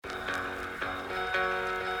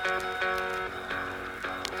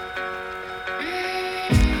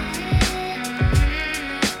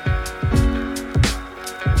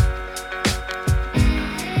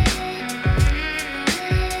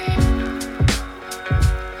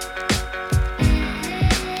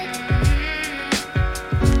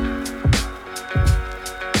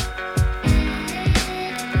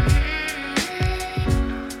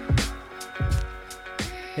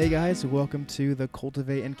guys. Welcome to the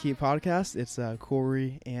Cultivate and Keep podcast. It's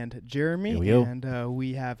Corey and Jeremy, Yo. and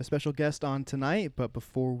we have a special guest on tonight. But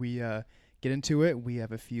before we get into it, we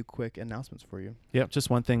have a few quick announcements for you. Yep, just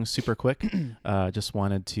one thing super quick. Just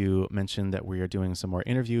wanted to mention that we are doing some more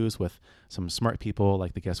interviews with some smart people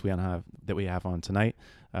like the guests we have on tonight,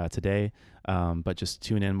 today. But just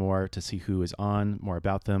tune in more to see who is on, more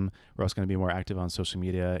about them. We're also going to be more active on social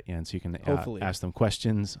media, and so you can ask them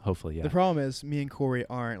questions. Hopefully, yeah. The problem is me and Corey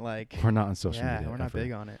aren't we're not on social media. Yeah, we're not ever.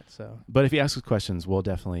 big on it. So, but if you ask us questions, we'll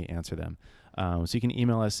definitely answer them. So you can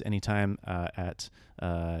email us anytime at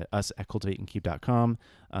us at cultivateandkeep.com.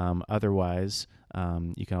 Otherwise,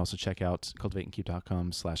 you can also check out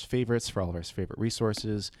cultivateandkeep.com/favorites for all of our favorite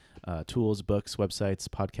resources, tools, books, websites,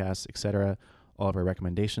 podcasts, etc. All of our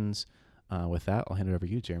recommendations. With that, I'll hand it over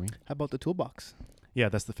to you, Jeremy. How about the toolbox? Yeah,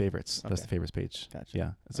 that's the favorites. Okay. That's the favorites page. Gotcha.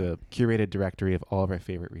 Yeah, it's a curated directory of all of our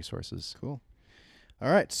favorite resources. Cool. All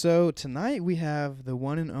right, so tonight we have the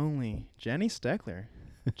one and only Jenny Steckler.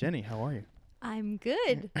 Jenny, how are you? I'm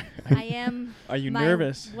good. I am. Are you my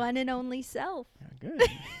nervous? One and only self. Yeah, good.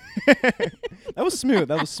 That was smooth.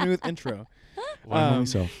 That was a smooth intro.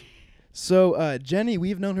 Myself. So Jenny,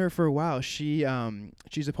 we've known her for a while. She's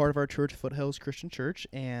a part of our church, Foothills Christian Church,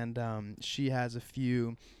 and she has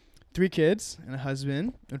 3 kids and a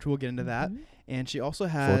husband, which we'll get into that. And she also 4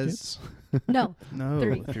 has kids? No, no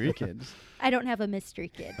 3. 3 kids I don't have a mystery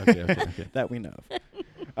kid. Okay. that we know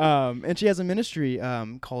of. And she has a ministry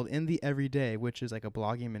called In the Everyday, which is like a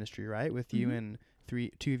blogging ministry, right? With you and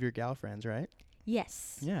 2 of your gal friends, right?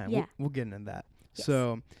 Yes. Yeah. We'll get into that. Yes.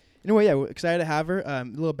 So anyway, yeah, we're excited to have her. A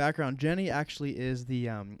little background. Jenny actually is the,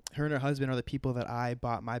 her and her husband are the people that I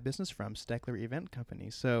bought my business from, Steckler Event Company.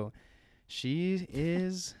 So she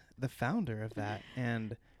is the founder of that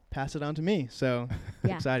and passed it on to me. So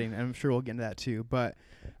Yeah. exciting. I'm sure we'll get into that too. But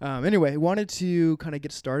anyway, wanted to kind of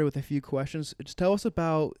get started with a few questions. Just tell us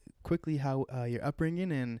about quickly how your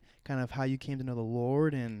upbringing and kind of how you came to know the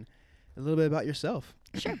Lord and a little bit about yourself.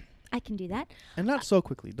 Sure. I can do that. And not so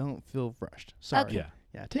quickly. Don't feel rushed. Sorry. Okay. Yeah.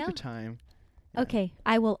 Yeah, take No. your time. Yeah. Okay.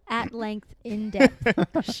 I will at length, in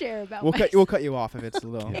depth, share about We'll cut you off if it's a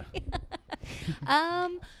little. Yeah.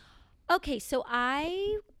 Okay. So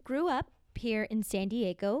I grew up here in San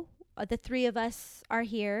Diego. The 3 of us are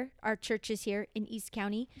here. Our church is here in East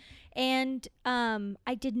County. And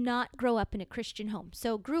I did not grow up in a Christian home.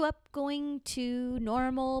 So grew up going to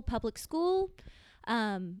normal public school.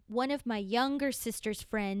 One of my younger sister's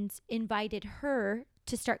friends invited her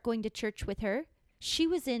to start going to church with her. She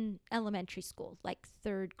was in elementary school, like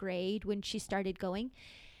 3rd grade when she started going.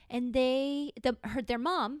 And their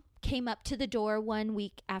mom came up to the door one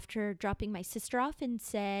week after dropping my sister off and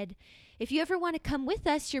said, "If you ever want to come with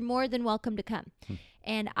us, you're more than welcome to come."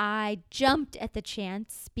 And I jumped at the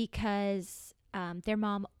chance because their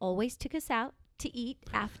mom always took us out to eat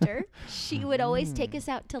after. She would always take us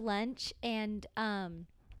out to lunch. And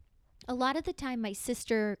a lot of the time, my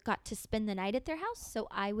sister got to spend the night at their house, so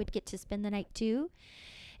I would get to spend the night too.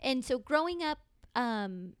 And so growing up,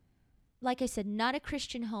 like I said, not a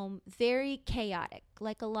Christian home, very chaotic,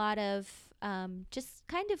 like a lot of just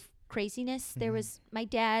kind of craziness. There was my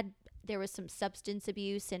dad, there was some substance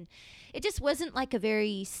abuse, and it just wasn't like a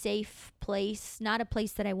very safe place, not a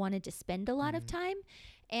place that I wanted to spend a lot of time.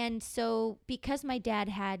 And so because my dad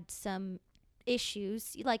had some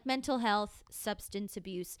issues like mental health, substance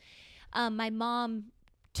abuse, my mom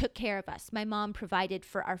took care of us. My mom provided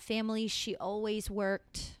for our family. She always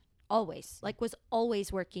worked. Was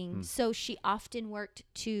always working. So she often worked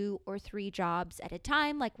 2 or 3 jobs at a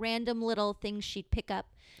time, like random little things she'd pick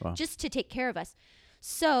up just to take care of us.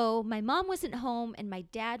 So my mom wasn't home and my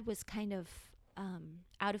dad was kind of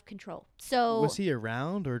out of control. So Was he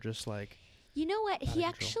around or just like? you know what? He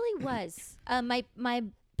actually was. My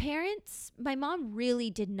mom really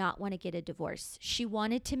did not want to get a divorce. She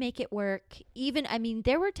wanted to make it work.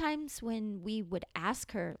 There were times when we would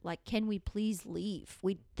ask her, like, "Can we please leave?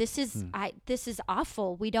 This is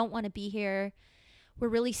awful. We don't want to be here. We're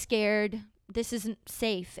really scared. This isn't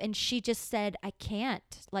safe." And she just said, "I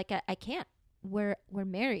can't. I can't. We're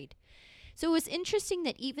married." So it was interesting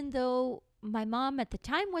that even though my mom at the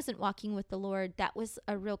time wasn't walking with the Lord, that was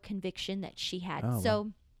a real conviction that she had. Oh,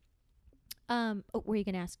 so were you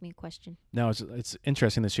going to ask me a question? No, it's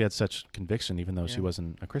interesting that she had such conviction, even though she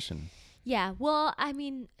wasn't a Christian. Yeah. Well,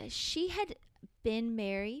 she had been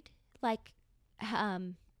married,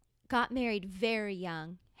 got married very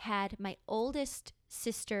young, had my oldest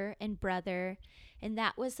sister and brother, and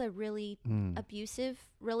that was a really abusive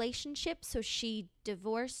relationship. So she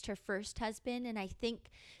divorced her first husband, and I think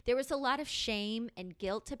there was a lot of shame and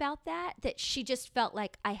guilt about that she just felt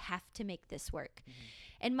like, I have to make this work.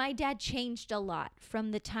 And my dad changed a lot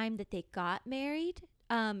from the time that they got married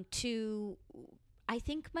to, I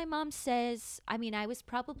think my mom says, I mean, I was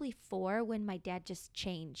probably 4 when my dad just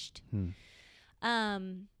changed.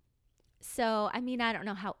 So, I mean, I don't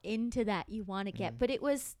know how into that you want to get, but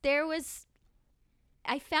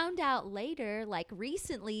I found out later, like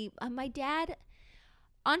recently, my dad,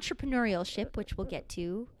 entrepreneurship, which we'll get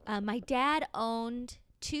to, my dad owned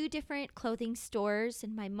 2 different clothing stores,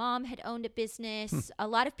 and my mom had owned a business. A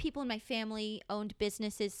lot of people in my family owned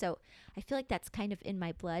businesses, so I feel like that's kind of in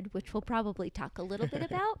my blood, which we'll probably talk a little bit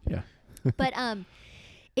about. Yeah. But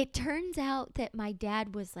it turns out that my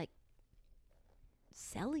dad was like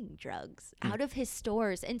selling drugs out of his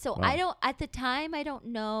stores. And so Wow. at the time, I don't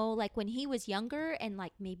know, like when he was younger and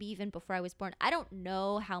like maybe even before I was born, I don't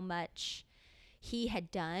know how much he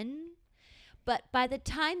had done. But by the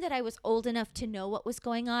time that I was old enough to know what was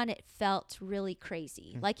going on, it felt really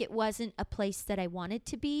crazy. Like it wasn't a place that I wanted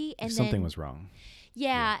to be. And Something then, was wrong.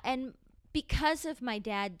 yeah. And because of my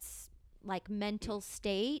dad's like mental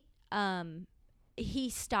state, he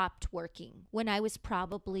stopped working when I was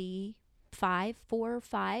probably 4 or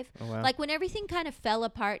 5. Oh, wow. Like when everything kind of fell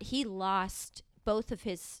apart, he lost both of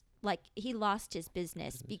his, like he lost his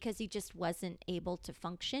business because he just wasn't able to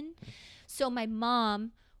function. So my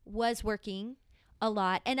mom was working a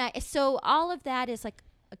lot. And so all of that is like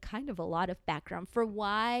a kind of a lot of background for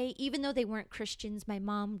why, even though they weren't Christians, my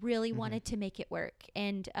mom really wanted to make it work.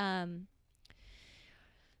 And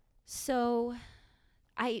so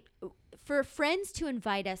for friends to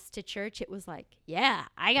invite us to church, it was like, yeah,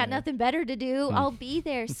 I got nothing better to do. I'll be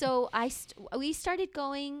there. So we started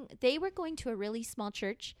going. They were going to a really small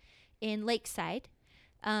church in Lakeside,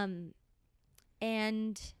 and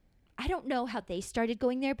I don't know how they started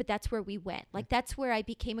going there, but that's where we went. Like that's where I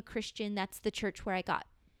became a Christian. That's the church where I got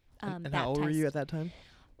and baptized. how old were you at that time?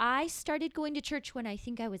 I started going to church when I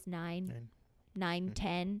think I was 9,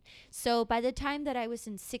 10. So by the time that I was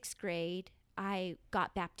in 6th grade, I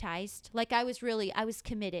got baptized. Like I was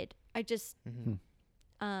committed. I just,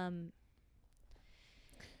 yeah.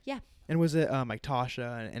 And was it like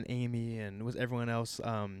Tasha and Amy, and was everyone else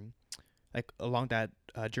like along that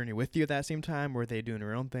journey with you at that same time? Were they doing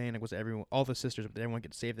their own thing? Like was all the sisters, did everyone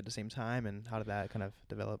get saved at the same time? And how did that kind of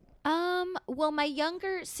develop? Well, my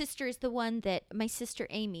younger sister is the one my sister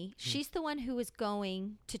Amy, she's the one who was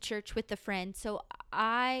going to church with a friend. So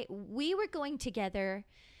we were going together.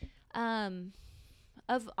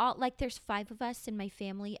 Of all, like there's 5 of us in my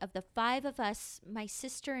family. Of the 5 of us, my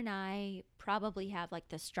sister and I probably have like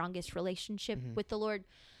the strongest relationship with the Lord.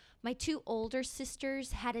 My 2 older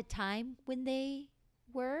sisters had a time when they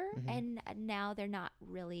were, and now they're not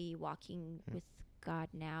really walking with God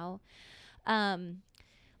now.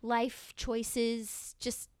 Life choices,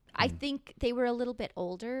 just I think they were a little bit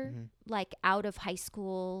older, like out of high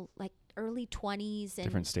school, like early 20s, and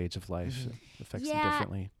Different stage of life affects them Yeah.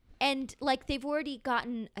 differently. and like they've already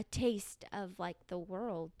gotten a taste of like the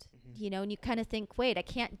world, you know, and you kind of think, wait, I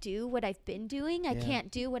can't do what I've been doing. I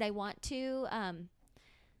can't do what I want to.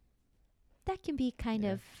 That can be kind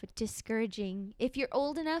of discouraging if you're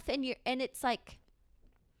old enough and it's like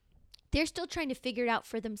they're still trying to figure it out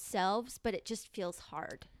for themselves, but it just feels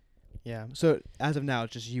hard. Yeah. So as of now,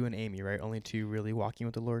 it's just you and Amy, right? Only 2 really walking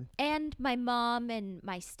with the Lord? And my mom and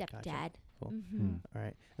my stepdad. Cool. Mm-hmm. All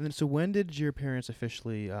right. And then so when did your parents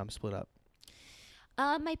officially split up?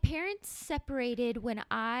 My parents separated when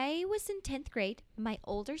I was in 10th grade. My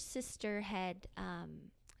older sister had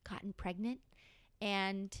gotten pregnant,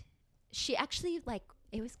 and she actually, like,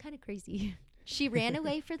 it was kind of crazy. She ran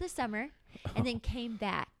away for the summer and then came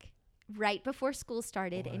back right before school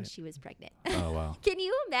started, and she was pregnant. Oh, wow. Can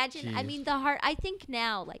you imagine? I Jeez. mean, I think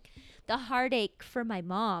now, like, the heartache for my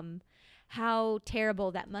mom, how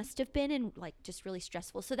terrible that must have been, and like just really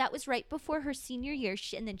stressful. So that was right before her senior year,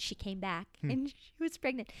 and then she came back and she was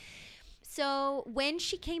pregnant. So when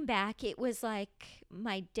she came back, it was like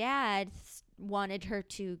my dad wanted her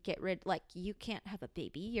to get rid, like, you can't have a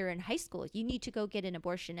baby. You're in high school. You need to go get an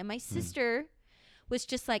abortion. And my sister was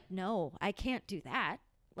just like, no, I can't do that.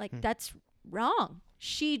 Like, that's wrong.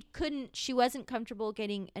 She wasn't comfortable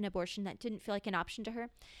getting an abortion. That didn't feel like an option to her.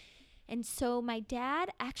 And so my dad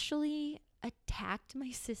actually attacked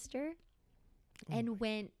my sister and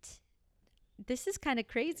went, this is kind of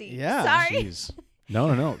crazy. Yeah. Sorry. Jeez.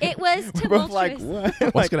 No. It was We're both like, tumultuous.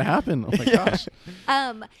 what? What's going to happen? Oh, my gosh.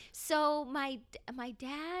 So my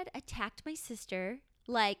dad attacked my sister,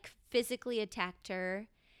 like physically attacked her,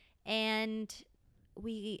 and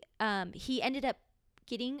he ended up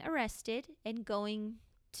getting arrested and going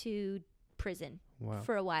to prison. Wow.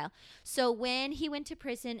 for a while. So when he went to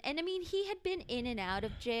prison, and I mean, he had been in and out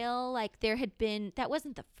of jail. Like that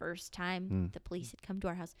wasn't the first time the police had come to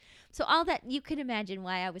our house. So all that, you can imagine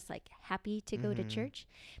why I was like happy to go to church.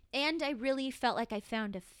 And I really felt like I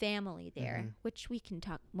found a family there, which we can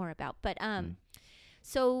talk more about. But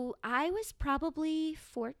so I was probably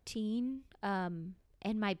 14,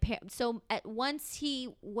 and my parents. So once he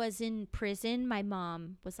was in prison, my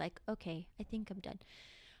mom was like, "Okay, I think I'm done."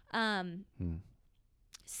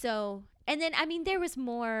 So, and then I mean, there was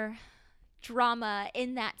more drama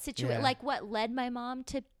in that situation. Yeah. Like what led my mom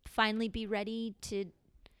to finally be ready to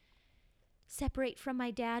separate from my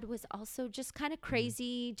dad was also just kind of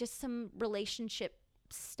crazy. Just some relationship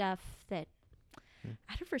stuff that,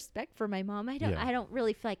 out of respect for my mom, I don't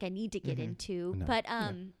really feel like I need to get into. No. But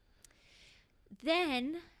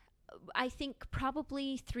then I think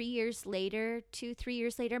probably 3 years later, 2-3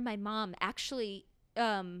 years later, my mom actually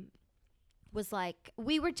was like,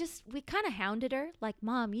 we kind of hounded her, like,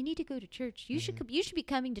 Mom, you need to go to church. You should be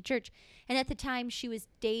coming to church. And at the time she was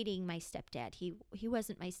dating my stepdad. He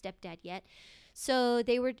wasn't my stepdad yet. So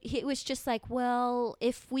it was just like, well,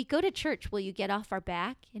 if we go to church, will you get off our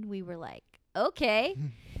back? And we were like, okay.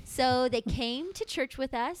 So they came to church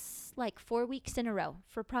with us like 4 weeks in a row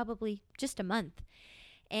for probably just a month.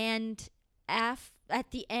 And at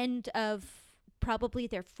the end of probably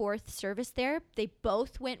their fourth service there, they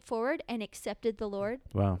both went forward and accepted the Lord.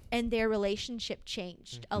 Wow. And their relationship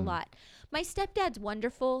changed a lot. My stepdad's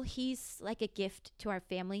wonderful. He's like a gift to our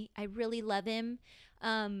family. I really love him.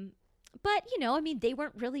 But, I mean, they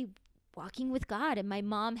weren't really walking with God, and my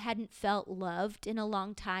mom hadn't felt loved in a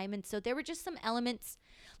long time. And so there were just some elements,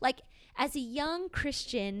 like as a young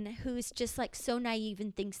Christian who's just like so naive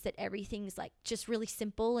and thinks that everything's like just really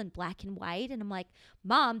simple and black and white. And I'm like,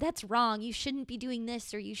 Mom, that's wrong. You shouldn't be doing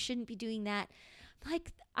this or you shouldn't be doing that.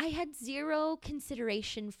 Like I had zero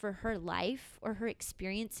consideration for her life or her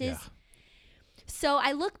experiences. Yeah. So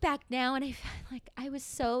I look back now and I was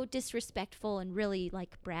so disrespectful and really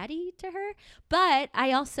like bratty to her. But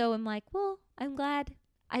I also am like, well, I'm glad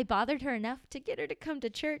I bothered her enough to get her to come to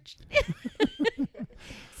church.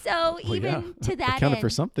 So even to that accounted end, for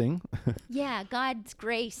something. yeah, God's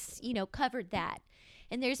grace, covered that.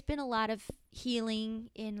 And there's been a lot of healing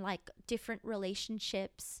in like different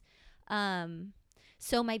relationships.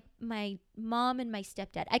 So my mom and my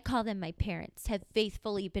stepdad, I call them my parents, have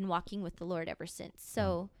faithfully been walking with the Lord ever since.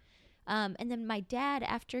 So, and then my dad,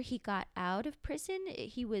 after he got out of prison,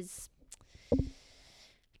 he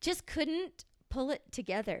just couldn't pull it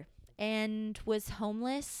together and was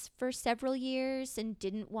homeless for several years and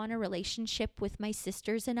didn't want a relationship with my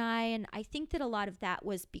sisters and I. And I think that a lot of that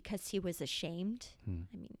was because he was ashamed. I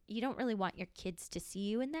mean, you don't really want your kids to see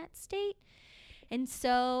you in that state. And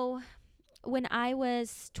so when I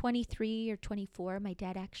was 23 or 24, my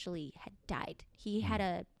dad actually had died. He had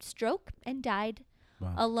a stroke and died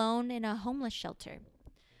alone in a homeless shelter.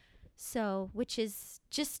 So, which is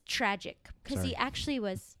just tragic because he actually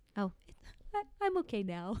was, I'm okay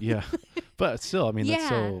now. Yeah. But still, I mean,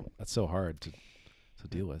 Yeah. that's so hard to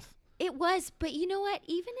deal with. It was, but you know what?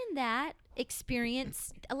 Even in that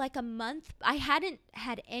experience, like a month, I hadn't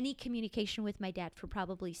had any communication with my dad for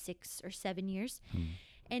probably 6 or 7 years.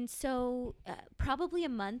 And so probably a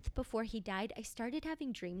month before he died, I started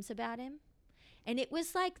having dreams about him. And it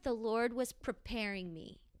was like the Lord was preparing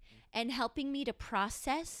me and helping me to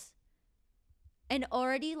process and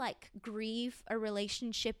already like grieve a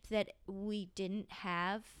relationship that we didn't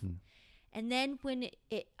have. And then when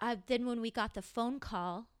we got the phone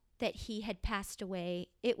call that he had passed away,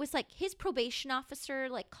 it was like his probation officer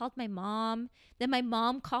like called my mom. Then my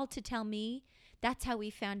mom called to tell me. That's how we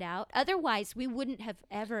found out. Otherwise, we wouldn't have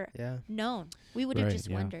ever known. We would have just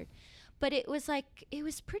wondered. But it was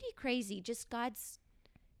pretty crazy. Just God's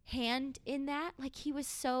hand in that. Like he was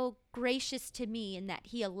so gracious to me in that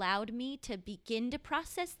he allowed me to begin to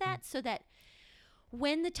process that so that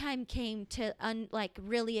when the time came to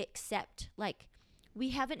really accept, like we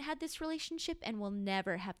haven't had this relationship and we'll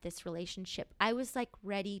never have this relationship, I was like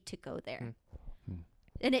ready to go there.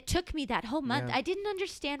 And it took me that whole month. Yeah. I didn't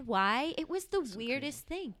understand why. It was the weirdest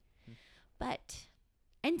thing.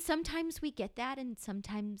 And sometimes we get that, and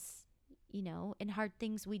sometimes, in hard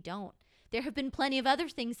things we don't. There have been plenty of other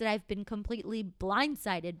things that I've been completely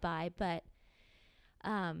blindsided by, but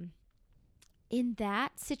in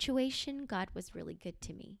that situation, God was really good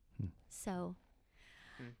to me. So.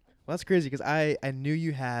 Well, that's crazy because I knew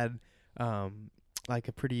you had like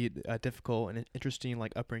a pretty difficult and interesting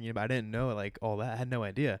like upbringing, but I didn't know like all that. I had no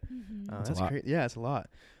idea. Mm-hmm. That's That's a lot. great. Yeah, it's a lot.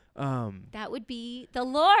 That would be the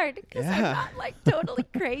Lord, because I'm Yeah. not like totally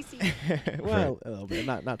crazy. Well, a little bit,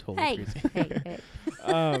 not totally Hey, crazy. hey.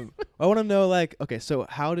 I want to know, like, okay, so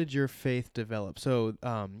how did your faith develop? So,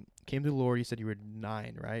 came to the Lord. You said you were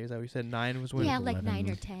 9, right? Is that what you said? 9 was when. Yeah, like 9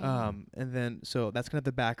 or 11. 10. And then so that's kind of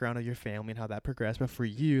the background of your family and how that progressed. But for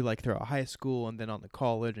you, like throughout high school and then on the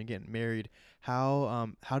college and getting married, how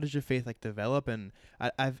did your faith like develop? And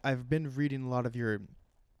I've been reading a lot of your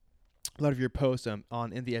posts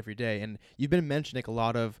on In the Everyday, and you've been mentioning a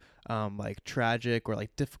lot of like tragic or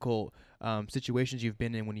like difficult situations you've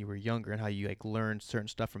been in when you were younger and how you like learned certain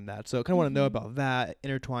stuff from that. So I kind of want to know Mhm. about that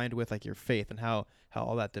intertwined with like your faith and how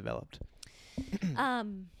all that developed.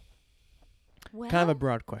 Well, Kind of a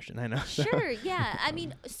broad question, I know. So- sure, yeah. I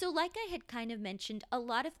mean, so like I had kind of mentioned, a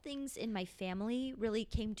lot of things in my family really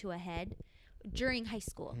came to a head during high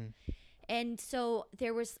school. Mhm. And so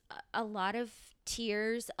there was a lot of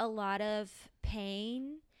tears, a lot of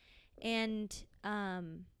pain, and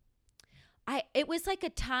it was like a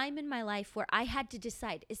time in my life where I had to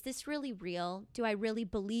decide, is this really real? Do I really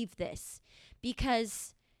believe this?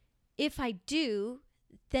 Because if I do,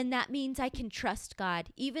 then that means I can trust God,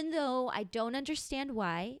 even though I don't understand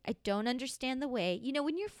why. I don't understand the way. You know,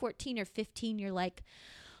 when you're 14 or 15, you're like,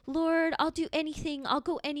 Lord, I'll do anything. I'll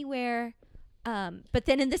go anywhere. But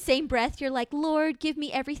then in the same breath, you're like, Lord, give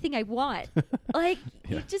me everything I want. Like,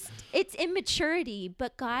 Yeah. it's immaturity.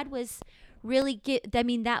 But God was really,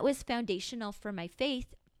 that was foundational for my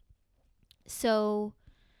faith. So,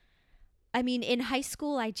 I mean, in high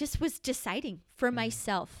school, I just was deciding for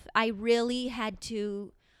myself. I really had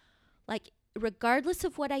to, like, regardless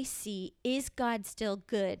of what I see, is God still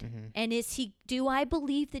good? Mhm. And do I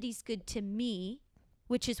believe that he's good to me,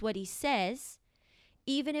 which is what he says,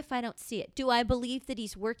 even if I don't see it? Do I believe that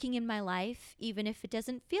he's working in my life, even if it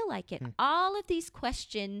doesn't feel like it? All of these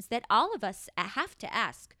questions that all of us have to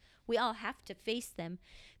ask, we all have to face them.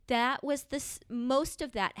 That was most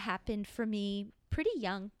of that happened for me pretty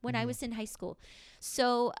young when I was in high school.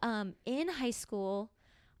 So in high school,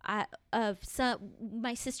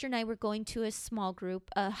 my sister and I were going to a small group,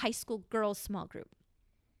 a high school girls small group.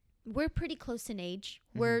 We're pretty close in age.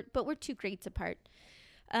 But we're 2 grades apart.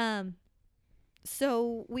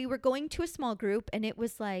 So we were going to a small group, and it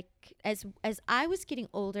was like, as I was getting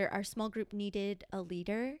older, our small group needed a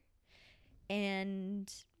leader.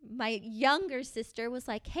 And my younger sister was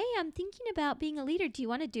like, hey, I'm thinking about being a leader. Do you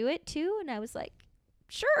want to do it too? And I was like,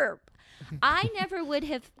 sure. I never would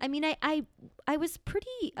have. I mean, I was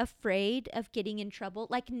pretty afraid of getting in trouble.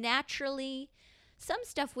 Like, naturally, some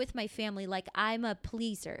stuff with my family, like, I'm a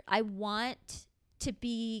pleaser. I want to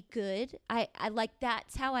be good. I like,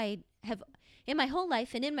 that's how I have in my whole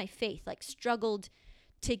life and in my faith, like, struggled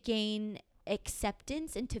to gain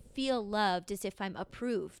acceptance and to feel loved as if I'm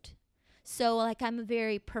approved. So, like, I'm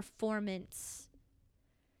very performance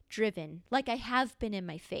driven, like I have been in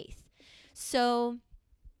my faith. So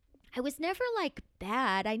I was never like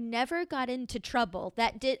bad. I never got into trouble.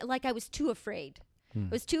 I was too afraid. I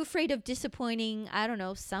was too afraid of disappointing, I don't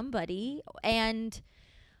know, somebody, and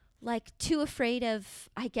like too afraid of,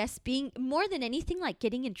 I guess, being more than anything, like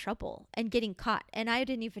getting in trouble and getting caught. And I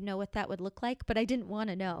didn't even know what that would look like, but I didn't want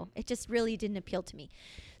to know. It just really didn't appeal to me.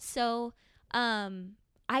 So,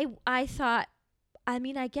 I thought, I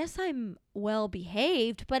mean, I guess I'm well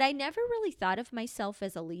behaved, but I never really thought of myself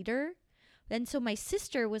as a leader. And so my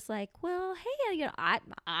sister was like, well, hey, you know,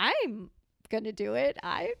 I'm going to do it.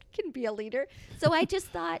 I can be a leader. So I just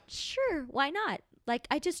thought, sure, why not? Like,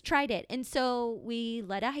 I just tried it. And so we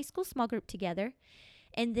led a high school small group together.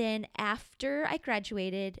 And then after I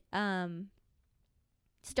graduated,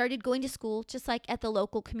 started going to school, just like at the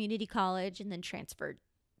local community college, and then transferred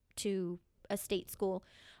to a state school.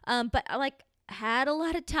 But I had a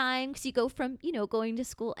lot of time, because you go from, going to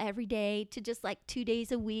school every day to just like 2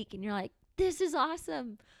 days a week. And you're like, this is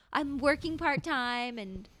awesome. I'm working part-time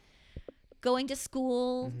and going to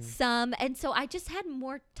school some. And so I just had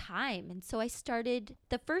more time. And so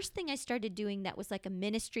the first thing I started doing that was like a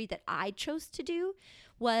ministry that I chose to do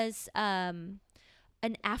was an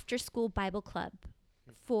after-school Bible club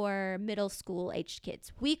for middle school aged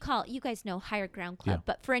kids. We call it, you guys know, Higher Ground Club. Yeah.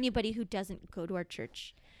 But for anybody who doesn't go to our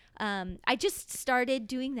church, I just started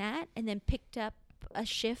doing that and then picked up a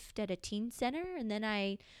shift at a teen center. And then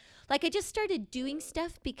I just started doing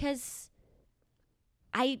stuff because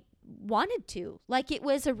I wanted to. Like, it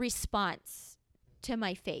was a response to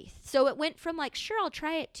my faith. So it went from like, sure, I'll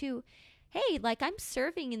try it, to, hey, like, I'm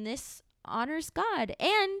serving and this honors God.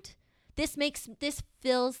 And this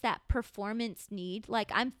fills that performance need.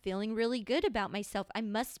 Like, I'm feeling really good about myself. I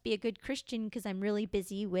must be a good Christian because I'm really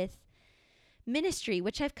busy with ministry,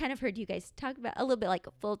 which I've kind of heard you guys talk about a little bit, like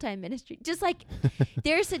a full-time ministry. Just like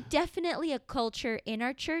there's definitely a culture in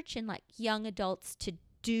our church and like young adults to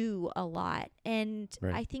do a lot. And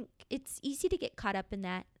Right. I think it's easy to get caught up in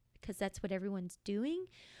that because that's what everyone's doing.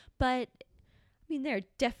 But I mean, there are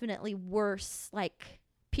definitely worse, like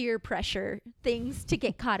peer pressure things to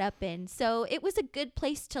get caught up in. So it was a good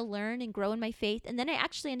place to learn and grow in my faith. And then I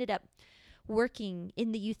actually ended up working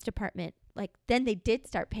in the youth department. Like then they did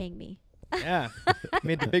start paying me. Yeah.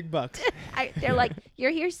 Made the big bucks. They're like,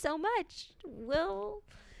 you're here so much. We'll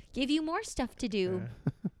give you more stuff to do.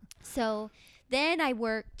 So then I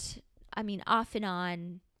worked, I mean, off and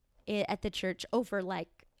on at the church over like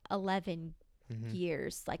 11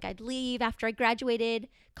 years. Like I'd leave after I graduated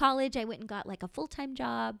college. I went and got like a full-time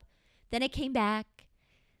job. Then I came back.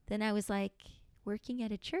 Then I was like working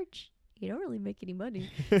at a church. You don't really make any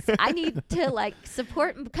money. So I need to like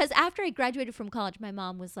support, because after I graduated from college, my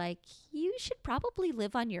mom was like, you should probably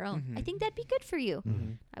live on your own. I think that'd be good for you.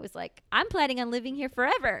 I was like, I'm planning on living here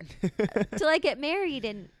forever till I get married.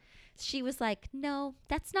 And she was like, no,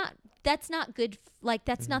 that's not good. Like,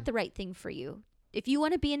 that's not the right thing for you. If you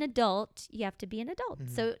want to be an adult, you have to be an adult.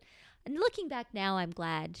 So, and looking back now, I'm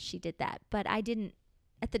glad she did that. But I didn't,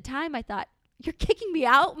 at the time, I thought, you're kicking me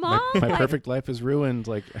out, Mom? My perfect life is ruined.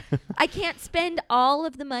 Like I can't spend all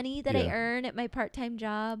of the money that I Yeah. earn at my part-time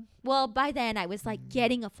job. Well, by then I was like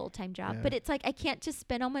getting a full-time job, Yeah. but it's like I can't just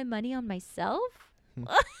spend all my money on myself.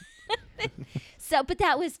 So, but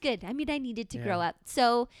that was good. I mean, I needed to grow Yeah. up.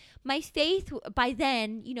 So my faith by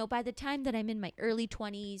then, you know, by the time that I'm in my early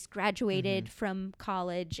 20s, graduated from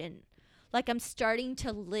college, and like I'm starting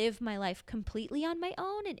to live my life completely on my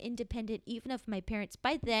own and independent even of my parents,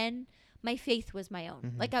 by then my faith was my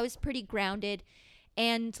own. Like I was pretty grounded.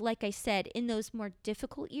 And like I said, in those more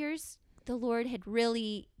difficult years, the Lord had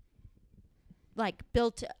really like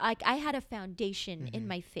built, like I had a foundation in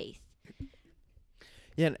my faith.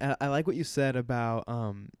 Yeah, and I like what you said about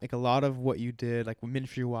like a lot of what you did, like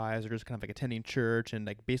ministry wise, or just kind of like attending church and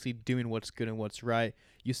like basically doing what's good and what's right.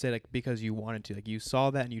 You said like because you wanted to, like you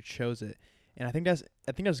saw that and you chose it. And I think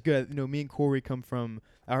that's good. You know, me and Corey come from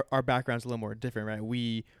our background's a little more different, right?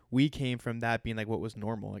 We came from that being like what was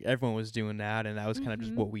normal. Like everyone was doing that, and that was kind of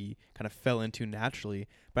just what we kind of fell into naturally.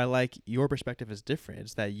 But I like your perspective is different.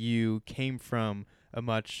 It's that you came from a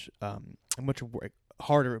much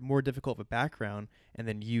harder, more difficult of a background, and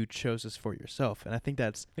then you chose this for yourself. And I think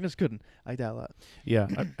that's good. I like that a lot. Yeah,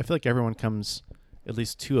 I feel like everyone comes at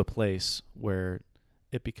least to a place where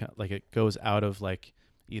it goes out of like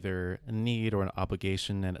either a need or an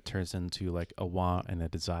obligation, and it turns into like a want and a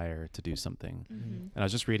desire to do something. And I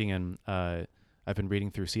was just reading I've been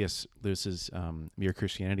reading through C.S. Lewis's Mere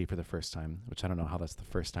Christianity for the first time, which I don't know how that's the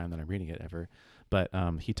first time that I'm reading it ever. But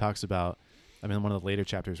he talks about, one of the later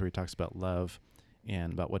chapters where he talks about love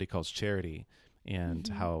and about what he calls charity, and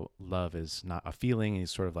how love is not a feeling. And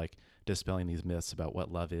he's sort of like dispelling these myths about what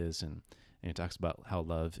love is. And he talks about how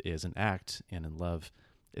love is an act, and in love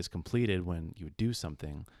is completed when you do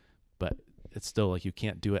something, but it's still like you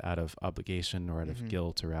can't do it out of obligation or out of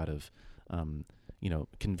guilt or out of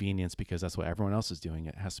convenience, because that's what everyone else is doing.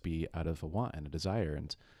 It has to be out of a want and a desire.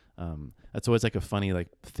 And that's always like a funny like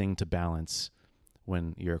thing to balance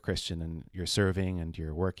when you're a Christian and you're serving and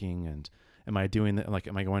you're working. And am I doing that? Like,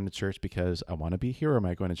 am I going to church because I want to be here, or am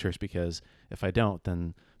I going to church because if I don't,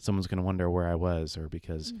 then someone's going to wonder where I was, or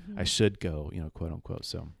because I should go, quote unquote.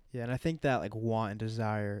 So Yeah, and I think that like want and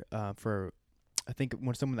desire I think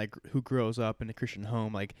when someone like who grows up in a Christian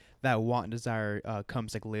home, like that want and desire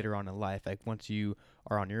comes like later on in life. Like once you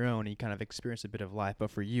are on your own, you kind of experience a bit of life. But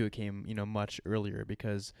for you, it came much earlier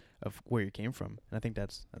because of where you came from. And I think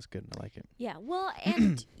that's good. I like it. Yeah. Well,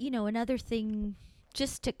 and another thing,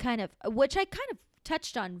 just to kind of, which I kind of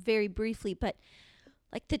touched on very briefly, but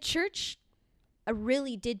like the church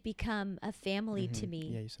really did become a family to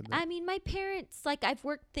me. Yeah, you said that. I mean, my parents, like I've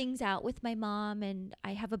worked things out with my mom and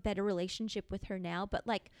I have a better relationship with her now. But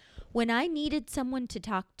like when I needed someone to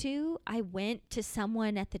talk to, I went to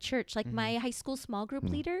someone at the church. Like my high school small group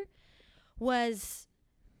leader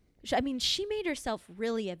she made herself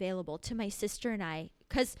really available to my sister and I,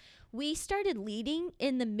 because we started leading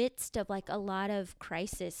in the midst of like a lot of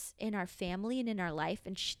crisis in our family and in our life.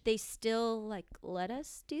 And they still like let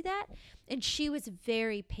us do that. And she was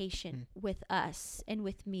very patient with us and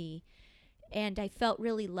with me. And I felt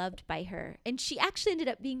really loved by her. And she actually ended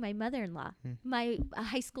up being my mother-in-law, my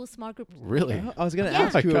high school small group. really, leader. I was gonna Yeah.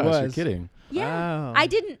 ask oh my who gosh, it was. you're kidding. Yeah. Wow.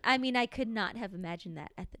 I could not have imagined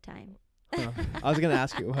that at the time. I was gonna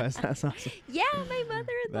ask who it was. That's awesome. Yeah, my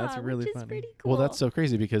mother-in-law, That's really which is funny. pretty cool. Well, that's so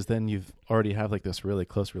crazy, because then you've already have like this really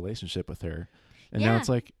close relationship with her, and now Yeah. it's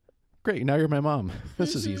like great. Now you're my mom.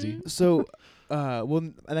 This is easy. Mhm. So, well,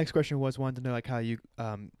 my next question was wanted to know like how you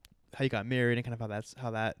got married and kind of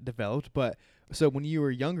how that developed. But so when you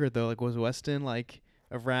were younger though, like was Weston like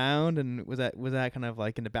around, and was that kind of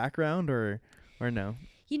like in the background or no?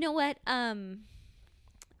 You know what?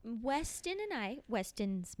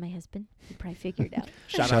 Weston's my husband. You probably figured out.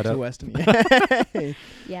 Shout Shout out out. to Weston.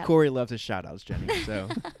 Yeah. Corey loves his shout outs, Jenny. So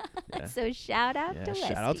yeah. So shout out to Westy.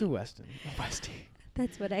 Shout out to Weston. Westy.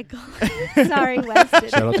 That's what I call it. Sorry, Weston.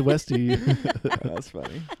 Shout out to Westy. That's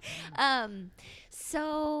funny.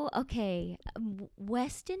 So okay,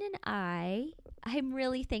 Weston and I'm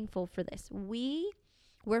really thankful for this. We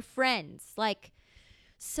were friends. Like,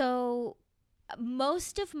 so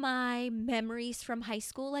most of my memories from high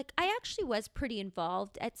school, like I actually was pretty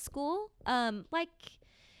involved at school. Like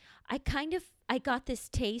I got this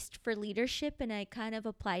taste for leadership and I kind of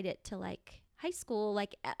applied it to like high school,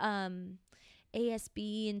 like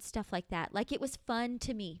ASB and stuff like that. Like it was fun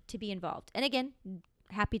to me to be involved. And again,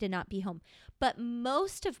 happy to not be home. But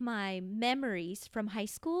most of my memories from high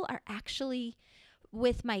school are actually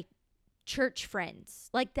with my church friends.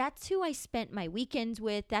 Like that's who I spent my weekends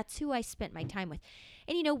with. That's who I spent my time with.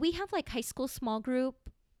 And you know, we have like high school small group,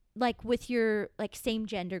 like with your like same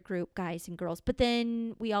gender group, guys and girls. But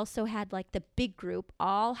then we also had like the big group,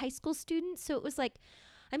 all high school students. So it was like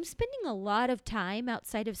I'm spending a lot of time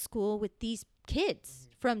outside of school with these kids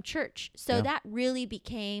from church. So Yeah. that really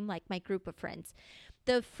became like my group of friends.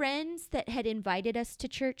 The friends that had invited us to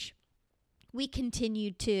church, we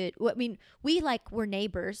continued to, we like were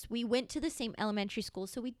neighbors. We went to the same elementary school.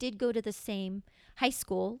 So we did go to the same high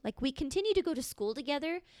school. Like we continued to go to school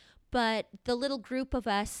together. But the little group of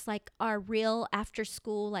us, like our real after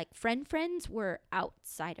school, like friends were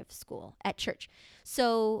outside of school at church.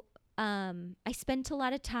 So I spent a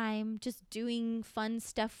lot of time just doing fun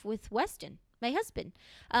stuff with Weston, my husband.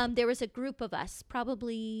 There was a group of us,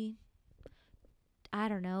 probably, I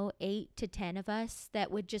don't know, 8 to 10 of us that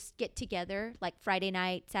would just get together like Friday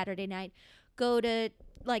night, Saturday night, go to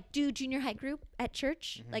like do junior high group at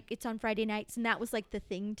church. Like it's on Friday nights. And that was like the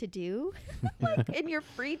thing to do like in your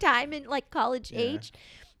free time in like college age.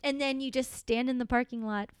 And then you just stand in the parking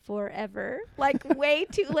lot forever, like way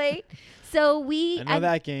too late. So I know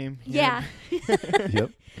that game. Yeah.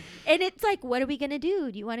 Yep. And it's like, what are we going to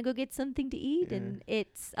do? Do you want to go get something to eat? Yeah. And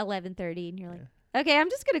it's 11:30 and you're like, okay, I'm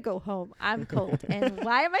just going to go home. I'm cold. And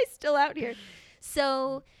why am I still out here?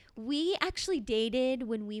 So we actually dated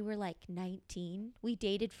when we were like 19. We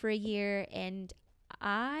dated for a year and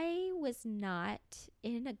I was not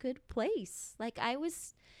in a good place. Like I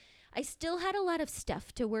still had a lot of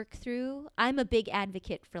stuff to work through. I'm a big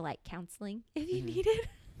advocate for like counseling if you need it.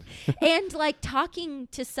 And like talking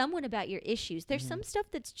to someone about your issues. There's some stuff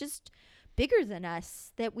that's just bigger than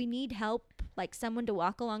us that we need help, like someone to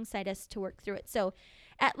walk alongside us to work through it. So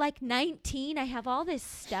at like 19, I have all this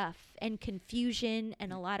stuff and confusion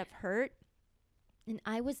and a lot of hurt. And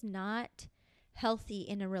I was not healthy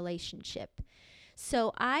in a relationship.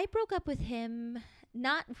 So I broke up with him,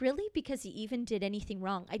 not really because he even did anything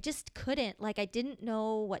wrong. I just couldn't, like I didn't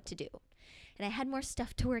know what to do. And I had more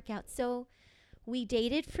stuff to work out. So we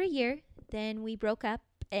dated for a year, then we broke up,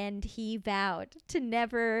 and he vowed to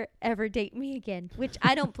never, ever date me again, which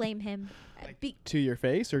I don't blame him. To your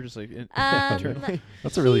face or just like Um,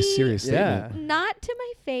 That's a really He- serious Yeah. statement. Not to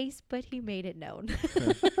my face, but he made it known.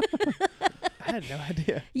 I had no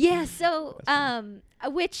idea. Yeah, so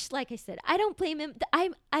which like I said, I don't blame him.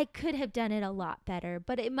 I could have done it a lot better,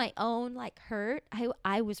 but in my own like hurt,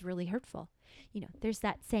 I was really hurtful. You know, there's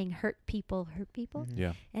that saying hurt people.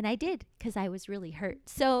 Yeah. And I did because I was really hurt.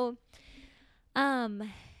 So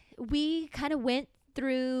we kind of went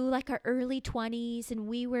through like our early 20s and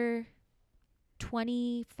we were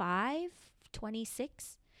 25,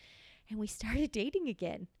 26 and we started dating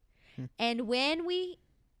again. And when we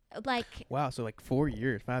like Wow, so like 4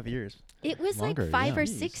 years, 5 years. it was Longer, like 5 yeah. or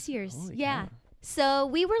Jeez. 6 years. Holy Yeah. cow. So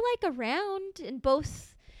we were like around and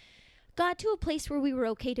both got to a place where we were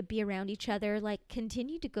okay to be around each other, like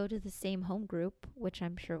continued to go to the same home group, which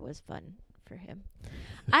I'm sure was fun for him.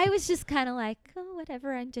 I was just kind of like, oh,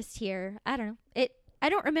 whatever, I'm just here. I don't know. I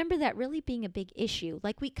don't remember that really being a big issue.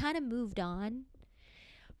 Like we kind of moved on,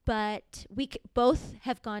 but we both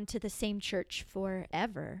have gone to the same church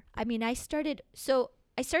forever. I mean, I started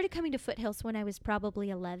coming to Foothills when I was probably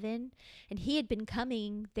 11, and he had been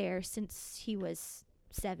coming there since he was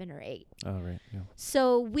 7 or 8. Oh, right. Yeah.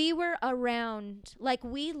 So we were around, like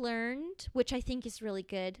we learned, which I think is really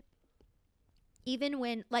good, even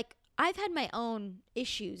when, like, I've had my own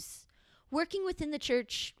issues working within the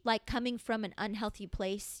church, like coming from an unhealthy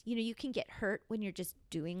place. You know, you can get hurt when you're just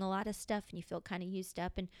doing a lot of stuff and you feel kind of used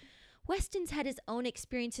up. And Weston's had his own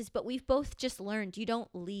experiences, but we've both just learned you don't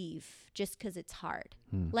leave just because it's hard.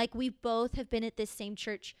 Like, we both have been at this same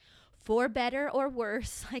church for better or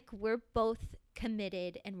worse. Like, we're both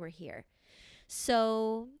committed and we're here.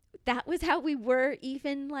 So that was how we were,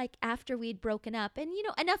 even like after we'd broken up. And, you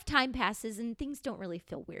know, enough time passes and things don't really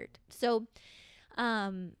feel weird. So,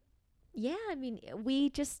 yeah, I mean, we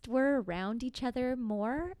just were around each other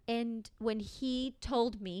more. And when he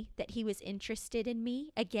told me that he was interested in me,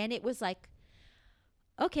 again, it was like,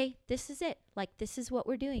 okay, this is it. Like, this is what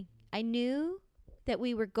we're doing. I knew that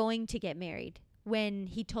we were going to get married when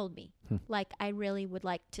he told me, like, I really would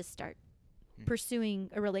like to start pursuing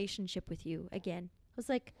a relationship with you again. I was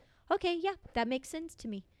like, okay, yeah, that makes sense to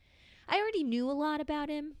me. I already knew a lot about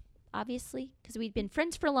him, obviously, because we'd been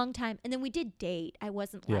friends for a long time. And then we did date. I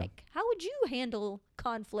wasn't like, how would you handle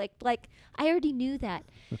conflict? Like, I already knew that.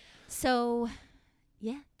 So,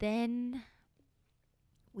 yeah, then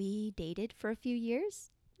we dated for a few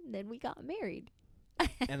years. Then we got married.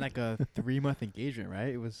 And like a 3-month engagement, right?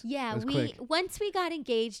 It was we quick. once we got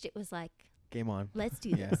engaged, it was like, Game on. let's do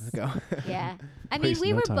Yeah, this. let's go. Yeah. I mean, Waste we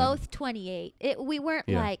no were time. both 28. We weren't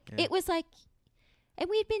Yeah. it was like, and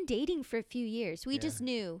we had been dating for a few years. We Yeah. just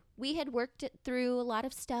knew. We had worked it through a lot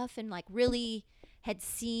of stuff and like really had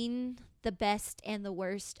seen the best and the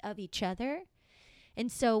worst of each other.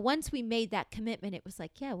 And so once we made that commitment, it was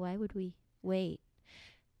like, yeah, why would we wait?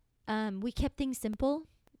 We kept things simple,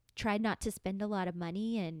 tried not to spend a lot of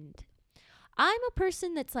money. And I'm a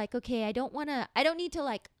person that's like, okay, I don't need to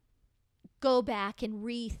like go back and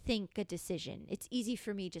rethink a decision. It's easy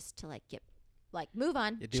for me just to move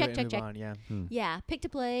on. Yeah, do check, it and check, move check. on, yeah. Yeah, picked a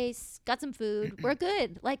place, got some food. We're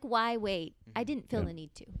good. Like, why wait? I didn't feel Yeah. the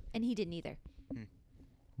need to, and he didn't either.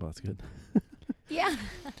 Well, that's good. Yeah.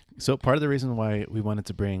 So part of the reason why we wanted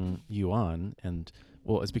to bring you on, and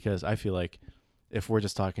well, is because I feel like if we're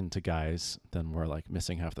just talking to guys, then we're like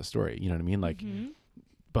missing half the story. You know what I mean? Like, Mhm.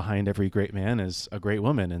 behind every great man is a great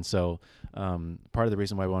woman. And so part of the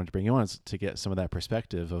reason why we wanted to bring you on is to get some of that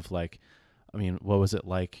perspective of like, I mean, what was it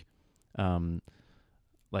like wanting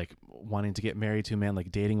to get married to a man,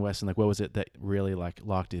 like dating Weston? Like, what was it that really like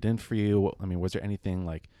locked it in for you? I mean, was there anything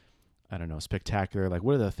like, I don't know, spectacular? Like,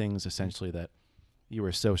 what are the things essentially that you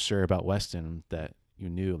were so sure about Weston that you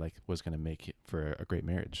knew like was going to make it for a great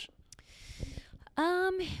marriage?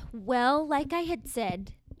 Well, like I had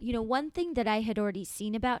said, you know, one thing that I had already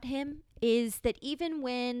seen about him is that even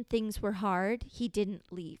when things were hard, he didn't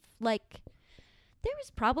leave. Like, there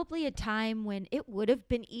was probably a time when it would have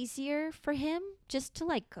been easier for him just to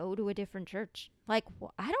like go to a different church. Like,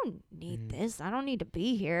 well, I don't need this. I don't need to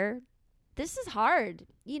be here. This is hard,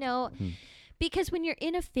 you know, because when you're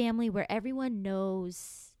in a family where everyone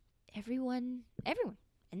knows everyone,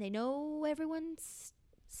 and they know everyone's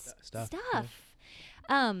Stuff.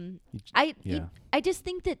 I just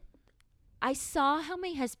think that I saw how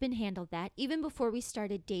my husband handled that even before we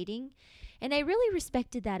started dating, and I really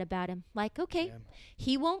respected that about him. Like, okay, Yeah.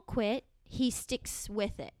 he won't quit. He sticks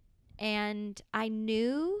with it. And I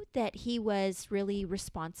knew that he was really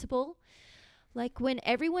responsible. Like, when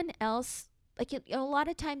everyone else, like, a lot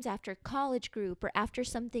of times after college group or after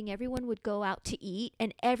something, everyone would go out to eat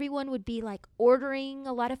and everyone would be like ordering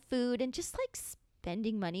a lot of food and just like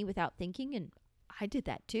spending money without thinking. And I did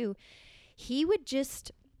that too. He would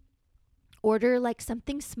just order like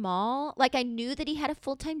something small. Like, I knew that he had a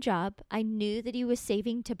full-time job. I knew that he was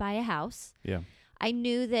saving to buy a house. Yeah. I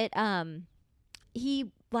knew that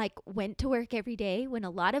he like went to work every day when a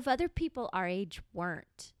lot of other people our age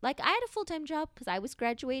weren't. Like, I had a full-time job because I was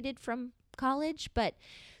graduated from college, but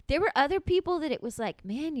there were other people that it was like,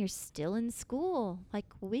 man, you're still in school. Like,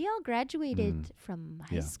 we all graduated from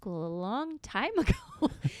high school a long time ago.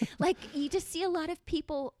 Like, you just see a lot of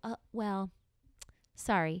people,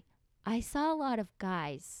 I saw a lot of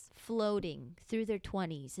guys floating through their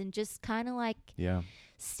 20s and just kind of like Yeah.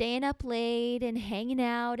 staying up late and hanging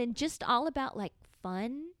out and just all about like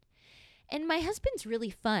fun. And my husband's really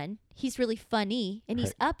fun. He's really funny and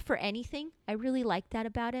he's up for anything. I really like that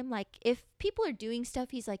about him. Like, if people are doing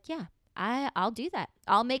stuff, he's like, yeah, I'll do that.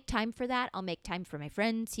 I'll make time for that. I'll make time for my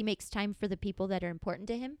friends. He makes time for the people that are important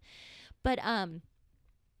to him. But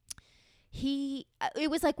it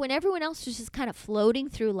was like when everyone else was just kind of floating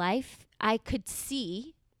through life, I could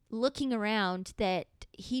see looking around that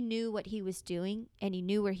he knew what he was doing and he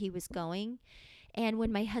knew where he was going. And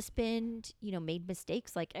when my husband, you know, made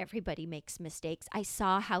mistakes, like everybody makes mistakes, I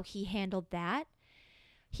saw how he handled that.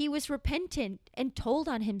 He was repentant and told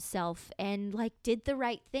on himself and like did the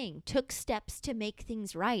right thing, took steps to make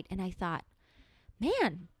things right. And I thought,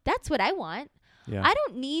 man, that's what I want. Yeah. I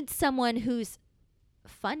don't need someone who's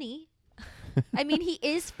funny. I mean, he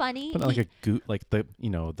is funny. But not like a like the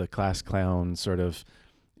the class clown sort of,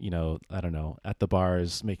 I don't know, at the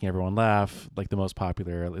bars making everyone laugh, like the most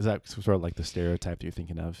popular. Is that sort of like the stereotype that you're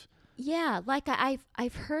thinking of? Yeah, like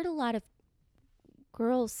I've heard a lot of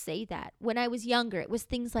girls say that. When I was younger, it was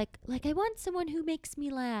things like I want someone who makes me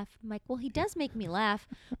laugh. I'm like, well, he does make me laugh,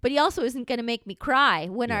 but he also isn't going to make me cry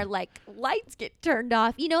when our like lights get turned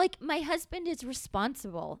off. Like my husband is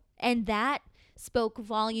responsible, and that spoke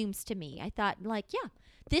volumes to me. I thought like, yeah,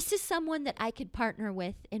 this is someone that I could partner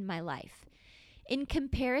with in my life. In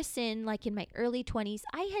comparison, like in my early 20s,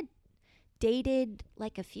 I had dated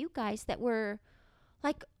like a few guys that were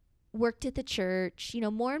like worked at the church,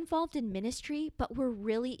 more involved in ministry, but were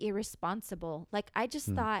really irresponsible. Like I just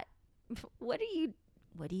thought, what are you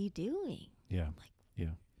doing? Yeah.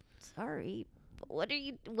 Sorry, but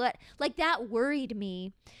like that worried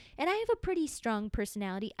me. And I have a pretty strong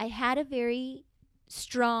personality. I had a very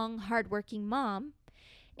strong, hardworking mom.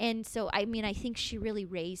 And so, I mean, I think she really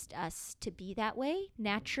raised us to be that way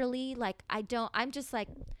naturally. Like I'm just like,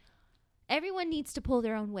 everyone needs to pull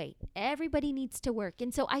their own weight. Everybody needs to work.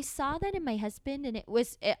 And so I saw that in my husband, and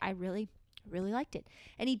I really, really liked it.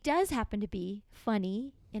 And he does happen to be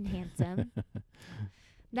funny and handsome.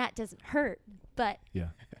 That doesn't hurt, but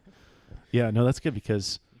Yeah, no, that's good,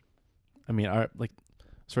 because I mean,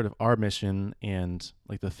 our mission and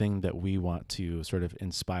like the thing that we want to sort of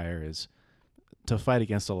inspire is to fight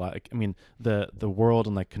against a lot. I mean, the world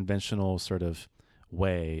and like conventional sort of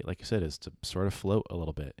way, like you said, is to sort of float a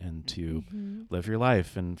little bit and to live your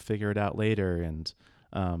life and figure it out later, and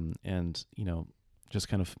just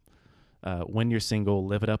kind of when you're single,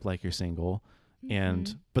 live it up like you're single.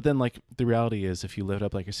 And but then like the reality is, if you live it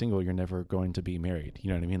up like you're single, you're never going to be married. You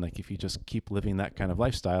know what I mean? Like if you just keep living that kind of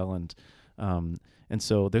lifestyle, and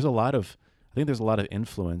so there's a lot of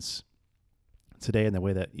influence today in the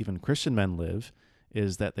way that even Christian men live,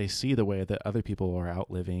 is that they see the way that other people are out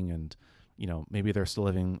living, and maybe they're still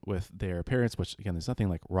living with their parents, which again, there's nothing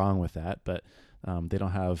like wrong with that, but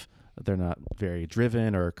they're not very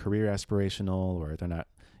driven or career aspirational, or they're not,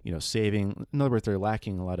 saving. In other words, they're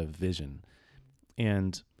lacking a lot of vision.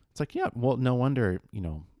 And it's like, yeah, well, no wonder,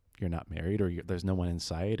 you're not married, or there's no one in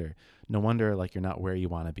sight, or no wonder like you're not where you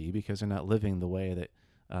want to be, because they're not living the way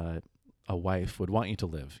that a wife would want you to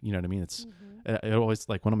live. You know what I mean? It's it always,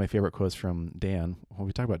 like, one of my favorite quotes from Dan. Well,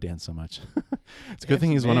 we talk about Dan so much. It's a good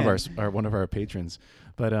thing he's one of our patrons.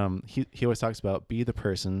 But he always talks about, be the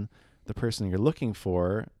person you're looking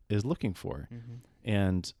for is looking for.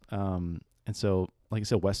 And so, like I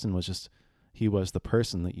said, Weston he was the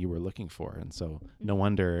person that you were looking for. And so no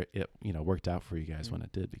wonder it, worked out for you guys when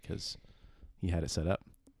it did, because he had it set up.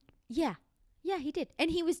 Yeah. Yeah, he did.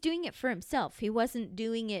 And he was doing it for himself. He wasn't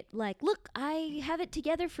doing it like, look, I have it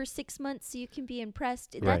together for 6 months so you can be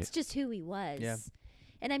impressed. Right. That's just who he was. Yeah.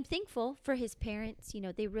 And I'm thankful for his parents.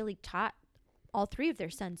 They really taught all three of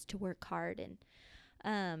their sons to work hard.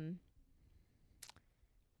 And,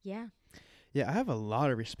 yeah. Yeah, I have a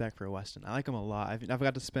lot of respect for Weston. I like him a lot. I've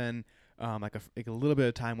got to spend like a little bit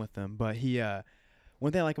of time with him. But he,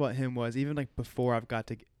 one thing I like about him was, even like before I've got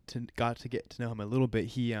to get to know him a little bit,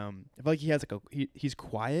 he I feel like he has like he's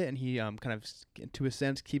quiet, and he kind of, to a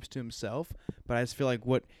sense, keeps to himself. But I just feel like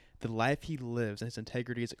the life he lives and his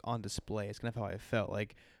integrity is like on display. It's kind of how I felt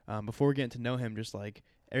like before getting to know him. Just like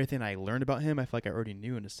everything I learned about him, I feel like I already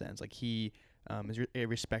knew in a sense. Like he is a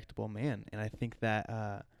respectable man, and I think that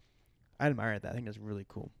I admire that. I think that's really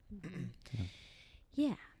cool.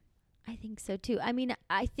 Yeah, I think so too. I mean,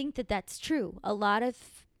 I think that that's true. A lot of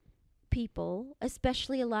people,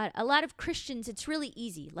 especially a lot of Christians, it's really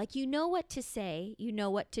easy. Like, you know what to say, you know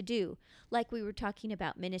what to do. Like we were talking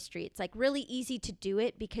about ministry. It's like really easy to do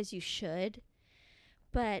it because you should.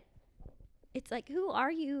 But it's like, who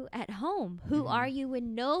are you at home? Who are you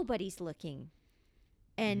when nobody's looking?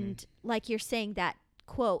 And like you're saying, that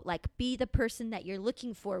quote, like, be the person that you're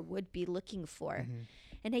looking for would be looking for.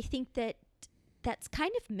 And I think that that's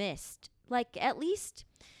kind of missed. Like, at least,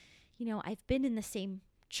 I've been in the same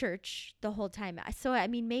church the whole time. So, I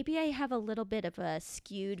mean, maybe I have a little bit of a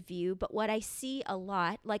skewed view, but what I see a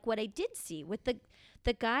lot, like what I did see with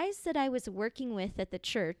the guys that I was working with at the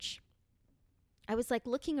church, I was like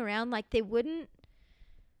looking around, like they wouldn't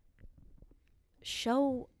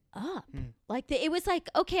show up. Like it was like,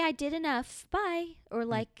 okay, I did enough, bye. Or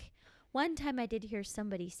like one time I did hear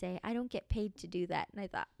somebody say, I don't get paid to do that. And I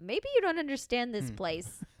thought, maybe you don't understand this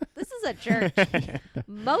place. This is a church.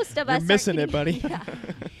 Most of us are missing it, buddy. Yeah.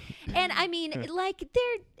 And I mean, like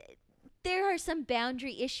there are some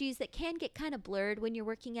boundary issues that can get kind of blurred when you're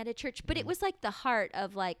working at a church, but it was like the heart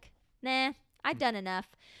of like, nah, I've done enough.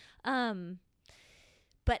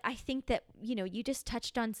 but I think that, you just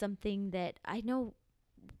touched on something that I know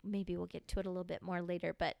maybe we'll get to it a little bit more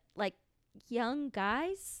later, but like young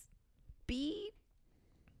guys,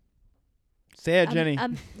 Say it, Jenny.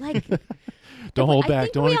 like Don't hold I back.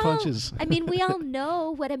 think Don't we hold any all- punches. I mean, we all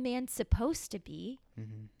know what a man's supposed to be,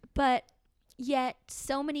 Mm-hmm. but yet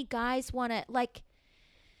so many guys want to, like,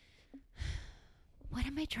 what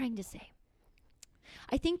am I trying to say?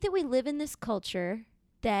 I think that we live in this culture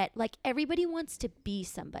that, like, everybody wants to be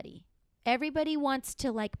somebody. Everybody wants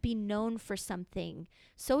to, like, be known for something.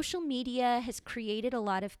 Social media has created a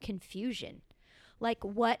lot of confusion, like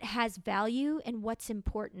what has value and what's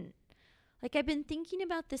important. Like, I've been thinking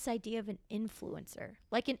about this idea of an influencer.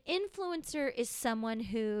 Like, an influencer is someone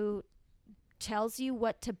who tells you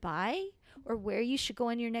what to buy or where you should go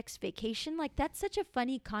on your next vacation. Like, that's such a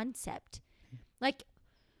funny concept. Like,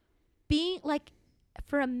 being, like,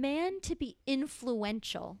 for a man to be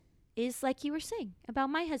influential is, like you were saying about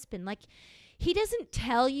my husband. Like, he doesn't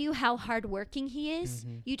tell you how hardworking he is.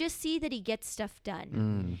 Mhm. You just see that he gets stuff done.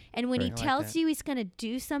 Mm. And when Right, he I like tells that. you he's going to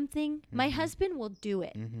do something, my Mhm. husband will do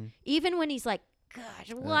it. Mm-hmm. Even when he's like,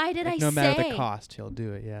 gosh, why did I no say? matter the cost, he'll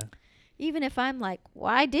do it. Yeah. Even if I'm like,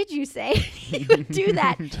 why did you say? He would do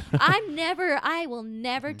that. I will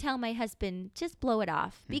never Mhm. tell my husband, just blow it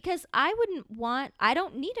off. Mhm. Because I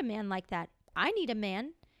don't need a man like that. I need a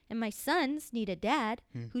man, and my sons need a dad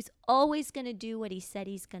Mhm. who's always going to do what he said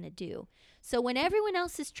he's going to do. So when everyone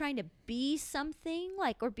else is trying to be something,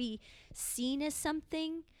 like, or be seen as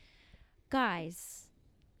something, guys,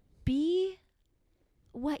 be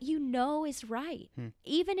what you know is right.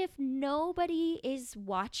 Even if nobody is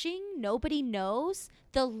watching, nobody knows,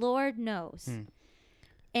 the Lord knows.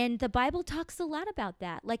 And the Bible talks a lot about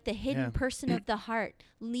that, like the hidden Yeah. person of the heart,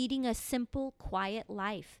 leading a simple, quiet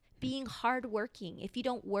life, being hardworking. If you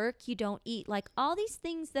don't work, you don't eat. Like, all these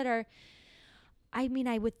things that are, I mean,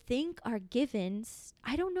 I would think are givens.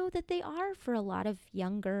 I don't know that they are for a lot of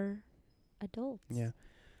younger adults. Yeah.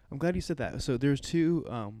 I'm glad you said that. So there's two,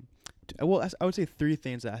 well, I would say three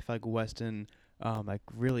things that I feel like Weston, like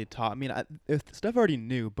really taught. I mean, stuff I already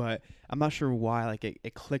knew, but I'm not sure why, like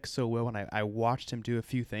it clicked so well when I watched him do a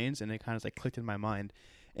few things, and it kind of like clicked in my mind.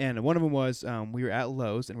 And one of them was, we were at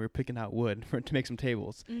Lowe's and we were picking out wood to make some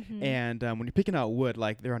tables. Mm-hmm. And when you're picking out wood,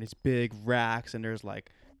 like they're on these big racks, and there's like,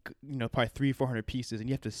 probably 300-400 pieces, and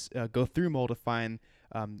you have to go through them all to find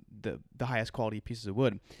the highest quality pieces of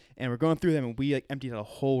wood. And we're going through them, and we like emptied out a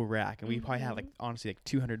whole rack, and we probably had like honestly like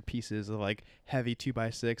 200 pieces of like heavy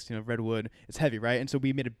 2x6 red wood. It's heavy, right? And so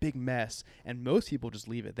we made a big mess, and most people just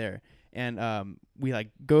leave it there. And we like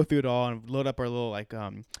go through it all and load up our little like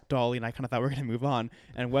dolly, and I kind of thought we were gonna move on,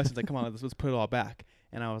 and Weston's like, come on, let's put it all back.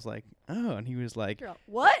 And I was like, oh, and he was like, Girl,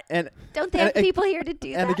 what? and Don't they and have it- people here to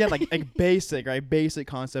do that? and again, like basic, right? Basic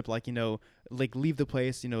concept, like, like leave the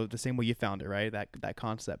place, the same way you found it, right? That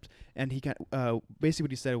concept. And he got, basically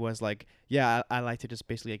what he said was like, yeah, I like to just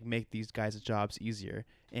basically like make these guys' jobs easier.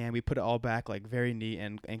 And we put it all back like very neat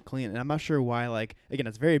and clean. And I'm not sure why, like, again,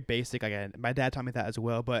 it's very basic. Like, my dad taught me that as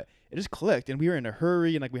well, but it just clicked, and we were in a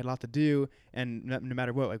hurry, and like we had a lot to do, and no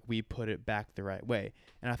matter what, like we put it back the right way.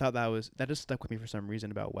 And I thought that just stuck with me for some reason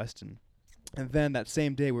about Weston. And then that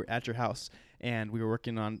same day, we were at your house, and we were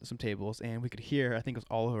working on some tables, and we could hear, I think it was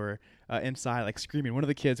Oliver inside, like screaming. One of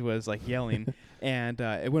the kids was like yelling, and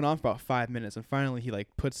it went on for about 5 minutes. And finally, he like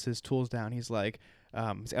puts his tools down. He's like,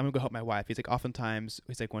 I'm gonna go help my wife. He's like, oftentimes,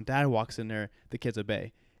 he's like, when Dad walks in there, the kids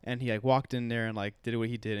obey. And he like walked in there and like did what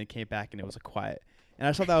he did and came back, and it was like quiet. And I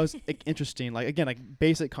just thought that was like, interesting. Like, again, like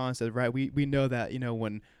basic concept, right? We know that,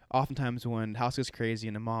 when oftentimes when house gets crazy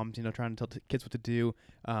and the mom's, trying to tell kids what to do,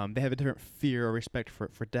 they have a different fear or respect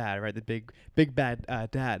for dad, right? The big bad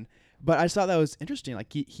dad. But I just thought that was interesting.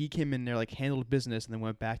 Like he came in there, like handled business, and then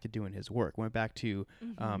went back to doing his work, went back to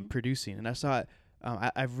producing. And I saw it.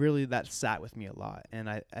 I really, that sat with me a lot. And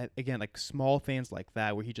I again, like small things like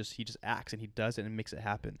that, where he just acts and he does it and makes it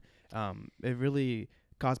happen. It really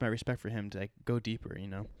caused my respect for him to like go deeper,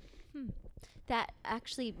 That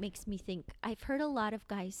actually makes me think. I've heard a lot of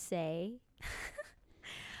guys say,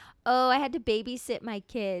 oh, I had to babysit my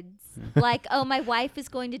kids. Like, oh, my wife is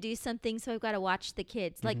going to do something, so I've got to watch the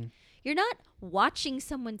kids. Like, you're not watching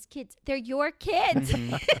someone's kids. They're your kids.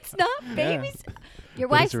 It's not babies. Your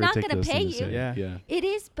That wife's is a not going to ridiculous pay thing to you. say. Yeah. Yeah. It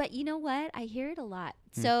is, but you know what? I hear it a lot.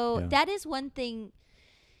 So Yeah. that is one thing,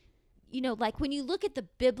 like when you look at the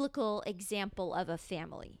biblical example of a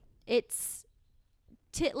family, it's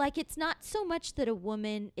it's not so much that a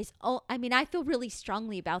woman is, I feel really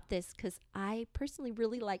strongly about this because I personally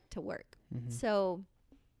really like to work. So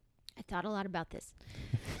I thought a lot about this.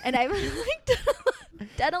 And I've like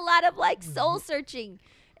done a lot of like soul searching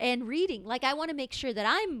and reading. Like, I want to make sure that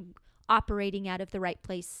I'm operating out of the right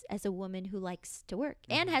place as a woman who likes to work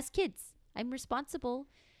and has kids. I'm responsible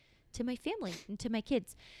to my family and to my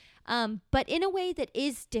kids. But in a way that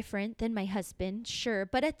is different than my husband, sure.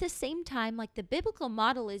 But at the same time, like, the biblical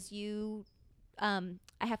model is I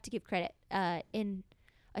have to give credit, in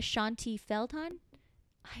Ashanti Feldhahn.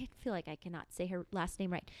 I feel like I cannot say her last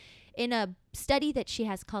name right. In a study that she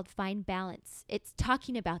has called Find Balance, it's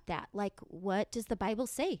talking about that. Like, what does the Bible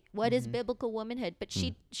say? What is biblical womanhood? But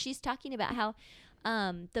she's talking about how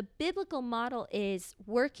the biblical model is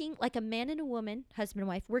working like a man and a woman, husband and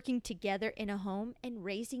wife, working together in a home and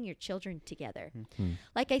raising your children together.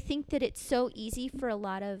 Like, I think that it's so easy for a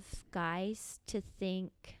lot of guys to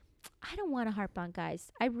think, I don't want to harp on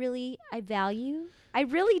guys. I really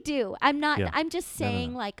do. I'm just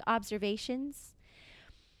saying, like, observations.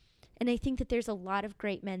 And I think that there's a lot of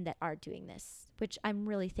great men that are doing this, which I'm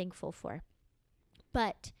really thankful for.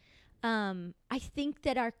 But I think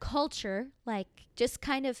that our culture, like, just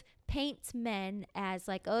kind of paints men as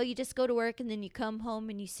like, oh, you just go to work and then you come home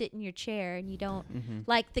and you sit in your chair and you don't,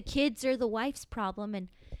 like, the kids are the wife's problem. And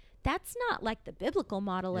that's not like the biblical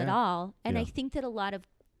model at all. And I think that a lot of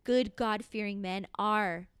good God-fearing men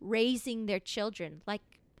are raising their children. Like,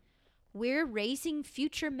 we're raising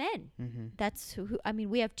future men. That's who, I mean,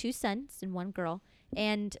 we have 2 sons and 1 girl.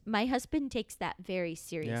 And my husband takes that very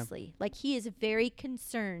seriously. Like, he is very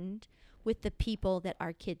concerned with the people that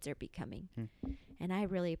our kids are becoming. And I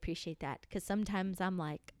really appreciate that, because sometimes I'm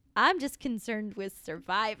like, I'm just concerned with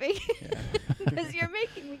surviving because you're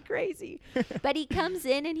making me crazy. But he comes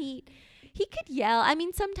in and he could yell. I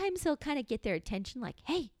mean, sometimes he'll kind of get their attention, like,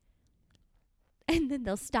 hey. And then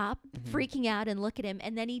they'll stop freaking out and look at him.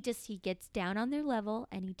 And then he gets down on their level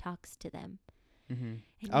and he talks to them.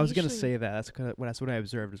 I was going to say that. That's what I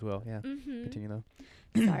observed as well. Yeah. Continue,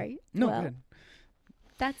 though. Sorry. No, well, good.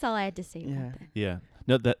 That's all I had to say about that. Yeah.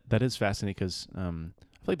 No, that is fascinating, because I feel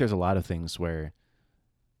like there's a lot of things where,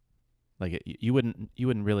 like, you wouldn't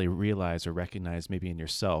really realize or recognize maybe in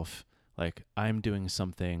yourself, like, I'm doing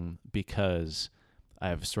something because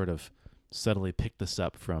I've sort of subtly picked this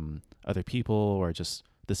up from other people, or just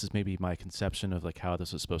this is maybe my conception of, like, how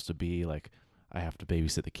this is supposed to be. Like, I have to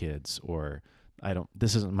babysit the kids, or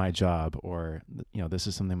this isn't my job, or, you know, this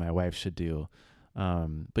is something my wife should do.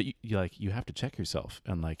 But you have to check yourself.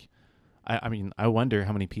 And, like, I mean, I wonder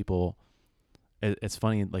how many people, it's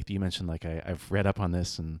funny, like you mentioned, like, I've read up on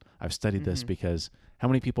this and I've studied this, because how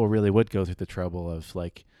many people really would go through the trouble of,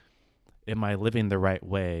 like, am I living the right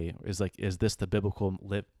way? Is this the biblical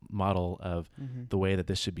model of the way that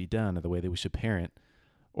this should be done, or the way that we should parent?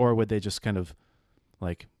 Or would they just kind of,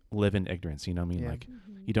 like, live in ignorance? You know what I mean? Like,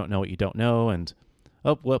 you don't know what you don't know, and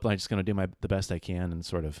I'm just going to do the best I can and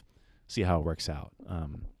sort of see how it works out.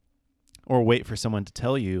 Or wait for someone to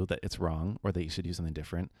tell you that it's wrong, or that you should do something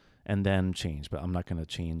different, and then change. But I'm not going to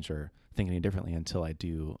change or think any differently until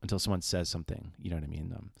someone says something. You know what I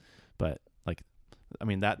mean? But, like, I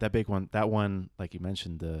mean, that big one, like you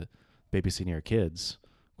mentioned, the babysitting your kids,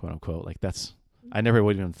 quote unquote, like, that's, I never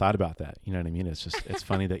would even thought about that. You know what I mean? It's just, it's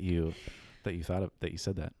funny that you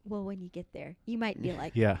said that. Well, when you get there, you might be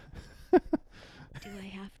like, yeah. Do I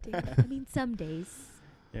have to? I mean, some days.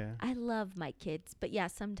 Yeah. I love my kids, but yeah,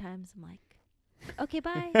 sometimes I'm like, okay,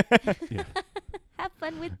 bye. Have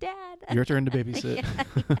fun with Dad. Your turn to babysit.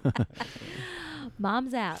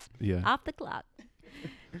 Mom's out. Yeah. Off the clock.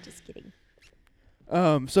 Just kidding.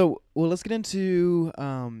 So let's get into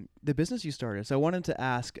the business you started. So I wanted to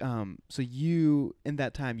ask, so you, in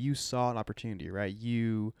that time, you saw an opportunity, right?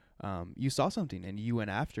 You saw something and you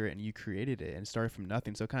went after it and you created it and started from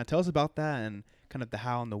nothing. So kind of tell us about that and kind of the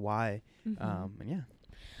how and the why. And yeah.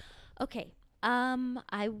 Okay.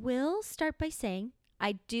 I will start by saying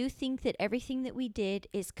I do think that everything that we did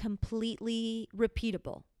is completely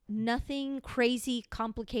repeatable. Nothing crazy,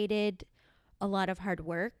 complicated, a lot of hard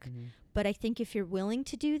work. But I think if you're willing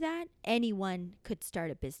to do that, anyone could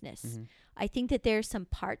start a business. I think that there's some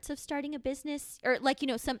parts of starting a business, or, like, you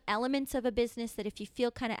know, some elements of a business that if you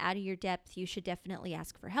feel kind of out of your depth, you should definitely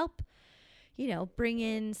ask for help. You know, bring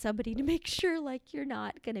in somebody to make sure, like, you're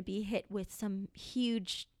not going to be hit with some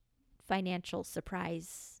huge financial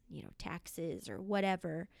surprise, you know, taxes or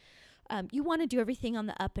whatever. You want to do everything on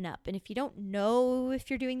the up and up. And if you don't know if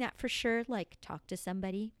you're doing that for sure, like, talk to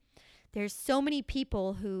somebody. There's so many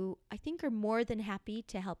people who I think are more than happy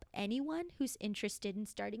to help anyone who's interested in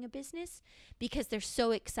starting a business, because they're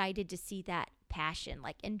so excited to see that passion,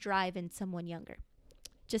 like, and drive in someone younger.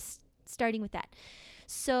 Just starting with that.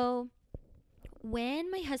 So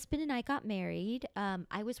when my husband and I got married,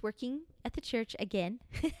 I was working at the church again.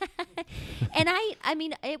 And I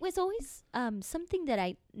mean, it was always something that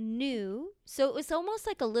I knew. So it was almost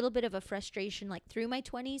like a little bit of a frustration, like through my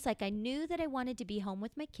 20s. Like I knew that I wanted to be home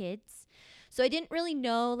with my kids. So I didn't really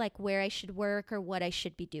know like where I should work or what I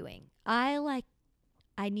should be doing.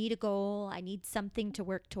 I need a goal. I need something to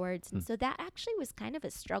work towards. And so that actually was kind of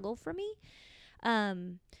a struggle for me.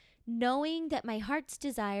 Knowing that my heart's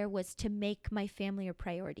desire was to make my family a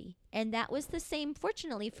priority. And that was the same,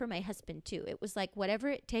 fortunately, for my husband, too. It was like, whatever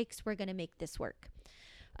it takes, we're going to make this work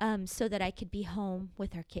so that I could be home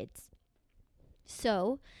with our kids.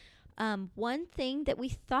 So one thing that we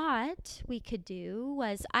thought we could do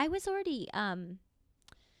was I was already,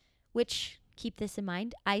 which keep this in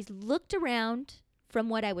mind, I looked around from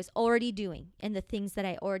what I was already doing and the things that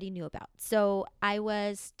I already knew about. So I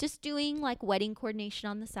was just doing like wedding coordination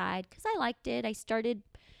on the side because I liked it. I started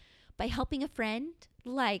by helping a friend,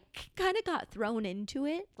 like kind of got thrown into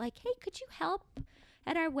it. Like, hey, could you help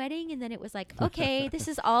at our wedding? And then it was like, okay, this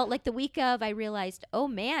is all like the week of, I realized, oh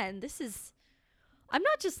man, I'm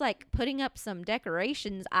not just like putting up some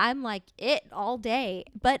decorations. I'm like it all day.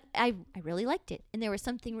 But I really liked it. And there was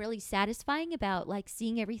something really satisfying about like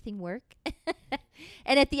seeing everything work.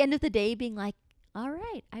 And at the end of the day being like, all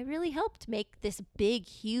right, I really helped make this big,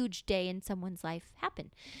 huge day in someone's life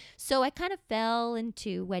happen. So I kind of fell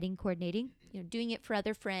into wedding coordinating, doing it for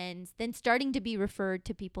other friends, then starting to be referred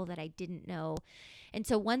to people that I didn't know. And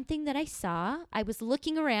so one thing that I saw, I was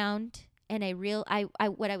looking around and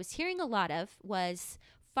what I was hearing a lot of was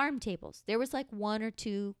farm tables. There was like 1 or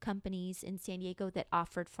 2 companies in San Diego that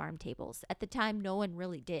offered farm tables. At the time, no one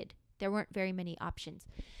really did. There weren't very many options.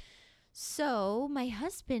 So my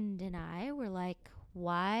husband and I were like,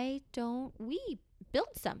 why don't we build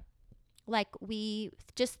some? Like we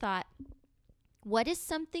just thought, what is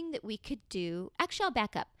something that we could do? Actually, I'll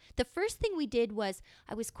back up. The first thing we did was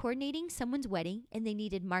I was coordinating someone's wedding and they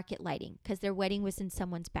needed market lighting because their wedding was in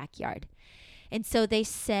someone's backyard. And so they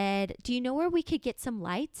said, do you know where we could get some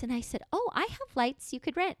lights? And I said, oh, I have lights you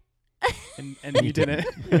could rent. And you didn't?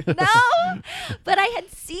 No, but I had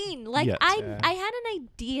seen, like, Yes. I had an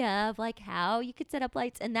idea of like how you could set up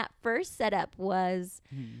lights. And that first setup was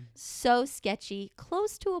so sketchy,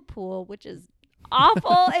 close to a pool, which is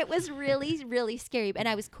awful. It was really, really scary. And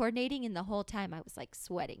I was coordinating, and the whole time I was like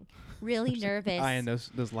sweating, really nervous. And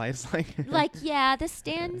those lights, Like, yeah, the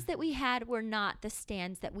stands that we had were not the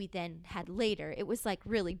stands that we then had later. It was like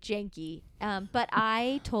really janky. But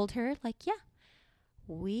I told her, like, yeah,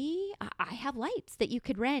 I have lights that you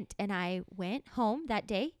could rent. And I went home that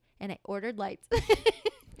day and I ordered lights.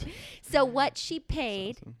 So what she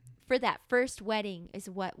paid for that first wedding is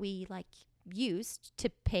what we like used to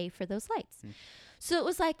pay for those lights. So it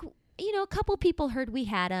was like, a couple people heard we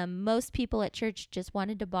had them. Most people at church just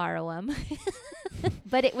wanted to borrow them.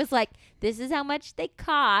 But it was like, this is how much they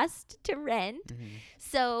cost to rent.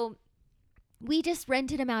 So we just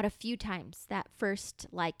rented them out a few times that first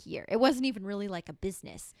year. It wasn't even really like a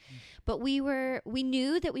business. But we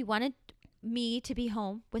knew that we wanted me to be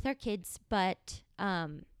home with our kids, but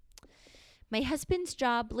my husband's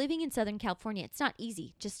job, living in Southern California, it's not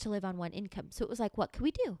easy just to live on one income. So it was like, what could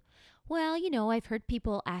we do? Well, I've heard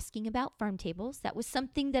people asking about farm tables. That was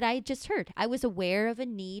something that I had just heard. I was aware of a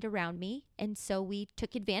need around me, and so we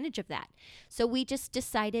took advantage of that. So we just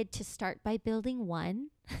decided to start by building one.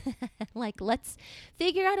 Let's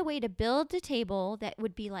figure out a way to build a table that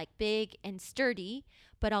would be big and sturdy,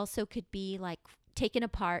 but also could be taken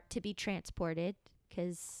apart to be transported,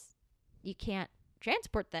 because you can't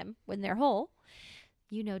transport them when they're whole.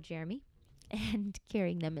 Jeremy. And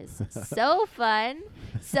carrying them is so fun.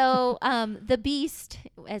 So the Beast,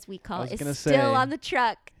 as we call it, is still on the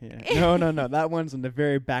truck. Yeah. No. That one's in the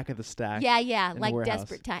very back of the stack. Yeah. Like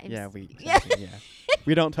Desperate Times. Yeah,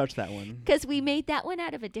 we don't touch that one. Because we made that one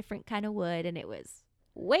out of a different kind of wood, and it was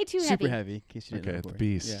way too super heavy. In case you didn't know the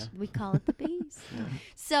Beast. Yeah. We call it the Beast.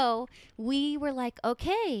 So we were like,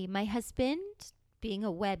 okay, my husband, being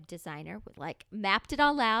a web designer, mapped it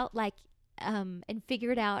all out, and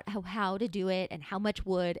figured out how to do it and how much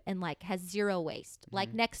wood, and has zero waste,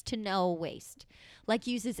 next to no waste,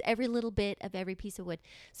 uses every little bit of every piece of wood.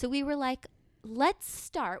 So we were like, let's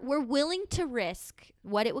start. We're willing to risk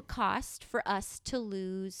what it would cost for us to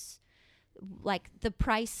lose the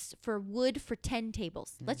price for wood for 10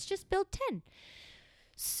 tables. Let's just build 10.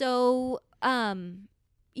 So,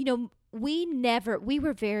 we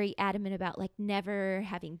were very adamant about never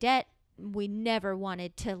having debt. We never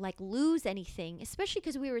wanted to lose anything, especially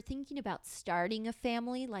because we were thinking about starting a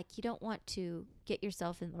family. You don't want to get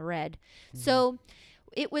yourself in the red. So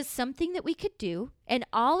it was something that we could do, and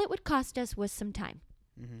all it would cost us was some time.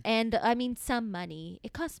 And I mean, some money.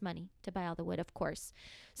 It costs money to buy all the wood, of course.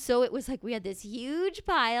 So it was like we had this huge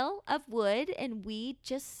pile of wood and we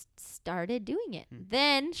just started doing it.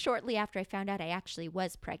 Then shortly after I found out I actually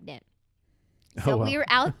was pregnant. So we were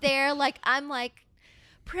out there like, I'm like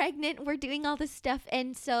pregnant. We're doing all this stuff.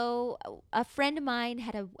 And so a friend of mine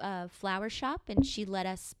had a flower shop and she let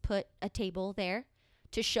us put a table there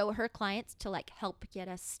to show her clients to like help get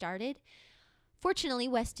us started. Fortunately,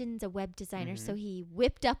 Weston's a web designer, so he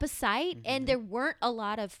whipped up a site, and there weren't a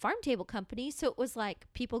lot of farm table companies. So it was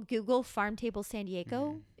like people Google Farm Table San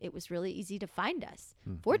Diego. It was really easy to find us,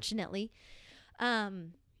 fortunately.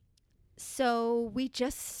 So we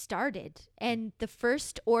just started. And the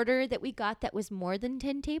first order that we got that was more than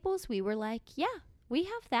 10 tables, we were like, yeah, we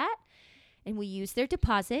have that. And we used their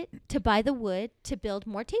deposit to buy the wood to build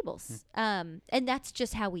more tables. And that's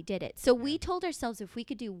just how we did it. So we told ourselves if we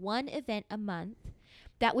could do one event a month,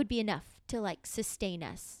 that would be enough to like sustain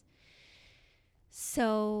us.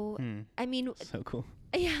 So, I mean, so cool.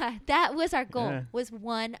 Yeah, that was our goal, was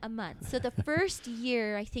one a month. So the first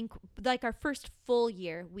year, I think, like our first full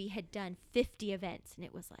year, we had done 50 events. And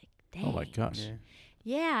it was like, dang. Oh, my gosh.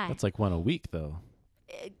 Yeah. That's like one a week, though.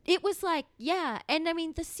 It was like, yeah. And I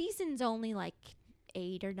mean, the season's only like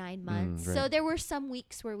 8 or 9 months. Right. So there were some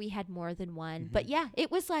weeks where we had more than one. But yeah,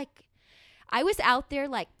 it was like, I was out there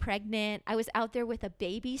like pregnant. I was out there with a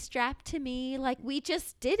baby strapped to me. Like we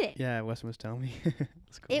just did it. Yeah, Weston was telling me.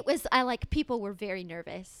 That's cool. It was, people were very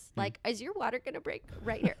nervous. Like, is your water going to break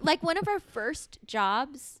right here? Like one of our first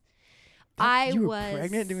jobs, You were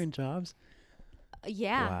pregnant doing jobs?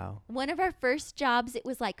 Yeah. Wow. One of our first jobs, it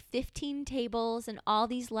was like 15 tables and all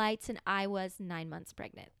these lights, and I was 9 months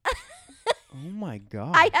pregnant. Oh my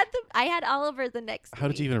God. I had Oliver the next How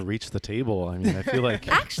week. did you even reach the table? I mean, I feel like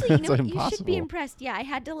Actually, you know, it's you should be impossible. impressed. Yeah, I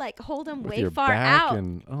had to like hold him With way your far back out.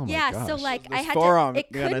 and- oh my yeah, gosh. so like I Those had forearm- to. It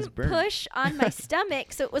yeah, that's couldn't burn. push on my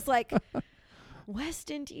stomach, so it was like,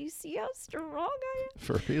 Weston, do you see how strong I am?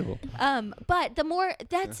 For real. But the more,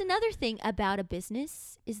 that's another thing about a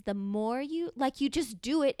business is the more you just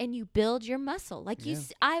do it and you build your muscle. Like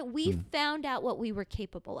we found out what we were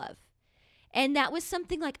capable of. And that was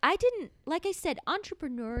something like I said,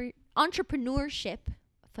 entrepreneurship,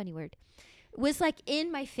 funny word, was like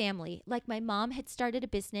in my family. Like my mom had started a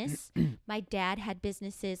business. My dad had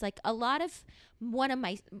businesses. Like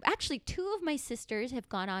two of my sisters have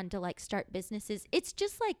gone on to like start businesses. It's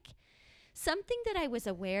just like something that I was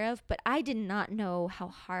aware of, but I did not know how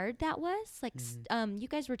hard that was. Like, you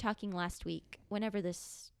guys were talking last week, whenever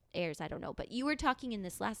this airs, I don't know, but you were talking in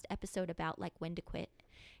this last episode about like when to quit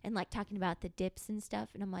and like talking about the dips and stuff.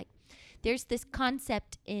 And I'm like, there's this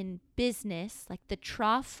concept in business, like the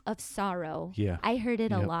trough of sorrow. Yeah. I heard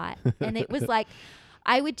it a lot. And it was like,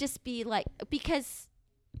 I would just be like, because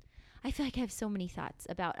I feel like I have so many thoughts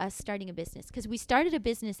about us starting a business, because we started a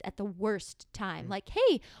business at the worst time. Like,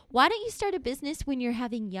 hey, why don't you start a business when you're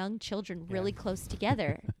having young children really close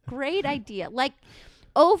together? Great idea. Like,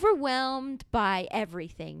 overwhelmed by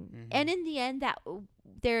everything. And in the end,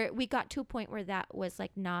 we got to a point where that was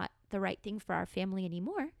like not the right thing for our family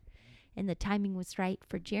anymore. And the timing was right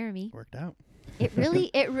for Jeremy. Worked out. It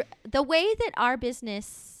really, the way that our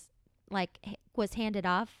business like was handed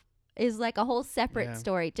off is like a whole separate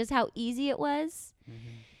story. Just how easy it was.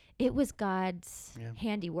 It was God's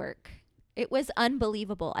handiwork. It was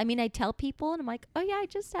unbelievable. I mean, I tell people and I'm like, oh yeah, I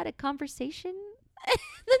just had a conversation.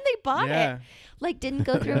 Then they bought it. Like didn't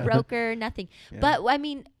go through a broker, nothing. But I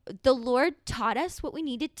mean, the Lord taught us what we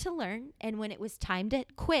needed to learn. And when it was time to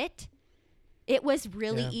quit, it was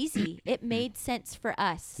really easy. It made sense for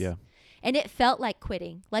us. Yeah. And it felt like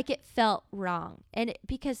quitting, like it felt wrong. And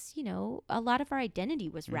because, you know, a lot of our identity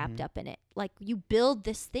was wrapped up in it. Like you build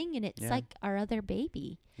this thing and it's like our other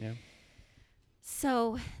baby. Yeah.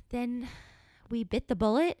 So then we bit the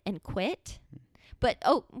bullet and quit. But,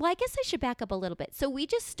 I guess I should back up a little bit. So we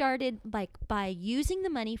just started like by using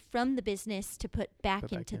the money from the business to put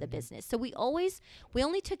back into the business. So we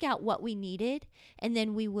only took out what we needed, and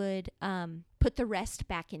then we would put the rest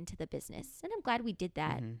back into the business. And I'm glad we did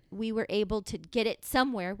that. We were able to get it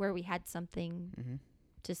somewhere where we had something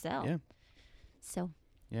to sell. Yeah. So.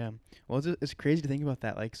 Yeah. Well, it's crazy to think about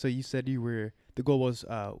that. Like, so you said the goal was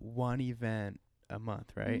one event a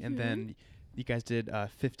month, right? And then you guys did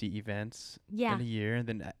 50 events in a year, and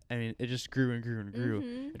then I mean it just grew and grew and grew.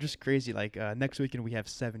 It's just crazy. Like next weekend we have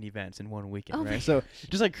 7 events in one weekend, right? So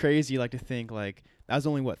just like crazy, like to think like that was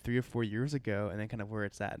only 3 or 4 years ago, and then kind of where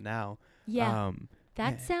it's at now. Yeah.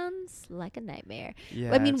 That sounds like a nightmare.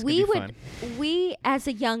 Yeah. I mean, we as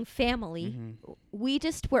a young family, we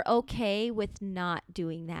just were okay with not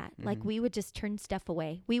doing that. Like, we would just turn stuff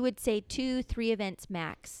away. We would say 2-3 events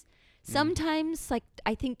max. Sometimes, like,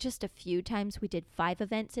 I think just a few times we did 5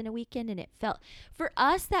 events in a weekend, and it felt, for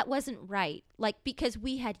us, that wasn't right. Like, because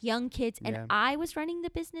we had young kids, and I was running the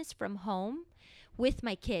business from home with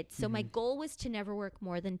my kids. So my goal was to never work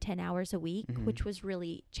more than 10 hours a week, which was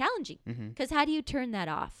really challenging. Because how do you turn that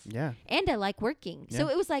off? Yeah. And I like working. So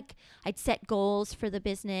it was like I'd set goals for the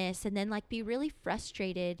business and then like be really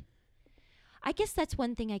frustrated. I guess that's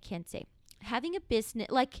one thing I can say. Having a business,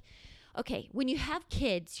 like, okay, when you have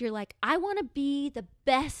kids, you're like, I want to be the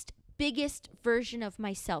best, biggest version of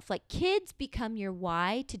myself. Like, kids become your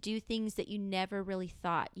why to do things that you never really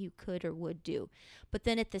thought you could or would do. But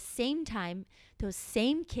then at the same time, those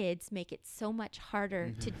same kids make it so much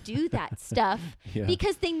harder to do that stuff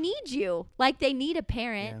because they need you. Like, they need a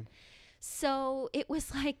parent. Yeah. So it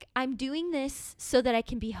was like, I'm doing this so that I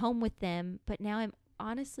can be home with them. But now I'm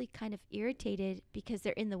honestly kind of irritated because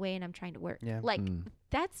they're in the way and I'm trying to work. Yeah. Like,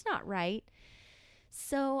 that's not right.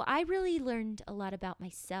 So I really learned a lot about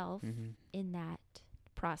myself in that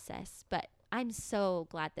process. But I'm so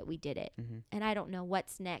glad that we did it. And I don't know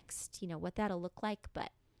what's next, you know, what that'll look like, but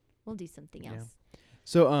we'll do something else.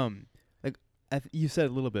 So, like, you said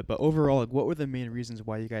a little bit, but overall, like, what were the main reasons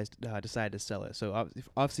why you guys decided to sell it? So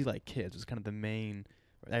obviously, like, kids was kind of the main,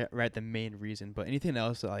 right, the main reason. But anything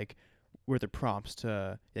else that, like, were the prompts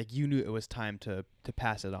to, like, you knew it was time to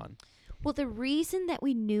pass it on? Well, the reason that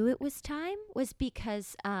we knew it was time was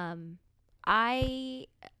because I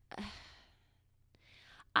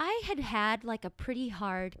had like a pretty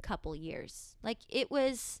hard couple years. Like, it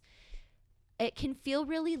can feel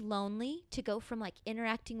really lonely to go from like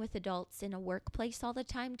interacting with adults in a workplace all the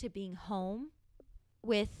time to being home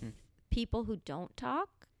with people who don't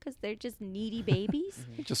talk because they're just needy babies.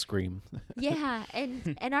 Just scream. Yeah,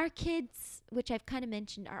 and our kids, which I've kind of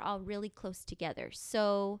mentioned, are all really close together.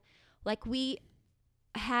 So, like, we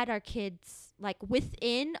had our kids, like,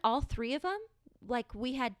 within all 3 of them. Like,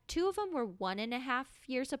 we had 2 of them were 1.5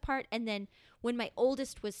 years apart. And then when my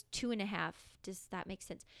oldest was 2.5, does that make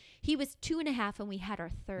sense? He was 2.5 and we had our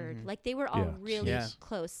 3rd. Like, they were all really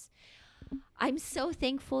close. I'm so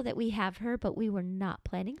thankful that we have her, but we were not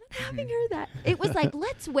planning on having her that. It was like,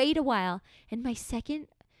 let's wait a while. And my second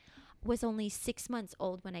was only 6 months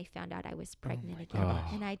old when I found out I was pregnant again.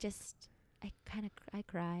 And I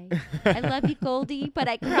cried. I love you, Goldie, but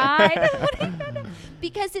I cried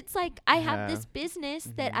because it's like I have this business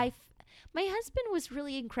that my husband was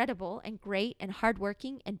really incredible and great and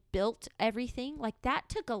hardworking and built everything. Like, that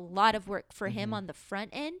took a lot of work for him on the front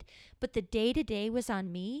end, but the day-to-day was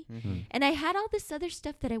on me. And I had all this other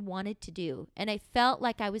stuff that I wanted to do, and I felt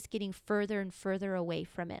like I was getting further and further away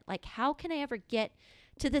from it. Like, how can I ever get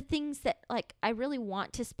to the things that, like, I really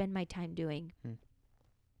want to spend my time doing?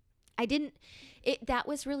 That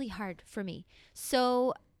was really hard for me.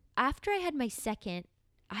 So after I had my second,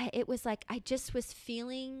 it was like I just was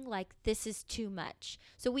feeling like this is too much.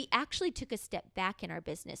 So we actually took a step back in our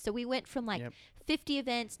business. So we went from like 50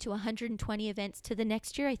 events to 120 events to the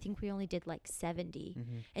next year. I think we only did like 70.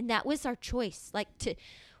 And that was our choice.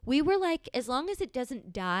 We were like, as long as it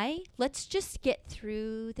doesn't die, let's just get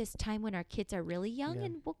through this time when our kids are really young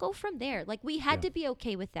and we'll go from there. Like, we had to be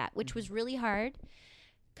okay with that, which was really hard.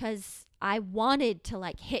 Because I wanted to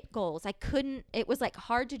like hit goals. I couldn't, it was like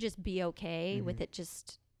hard to just be okay with it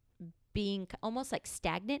just being almost like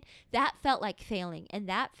stagnant. That felt like failing and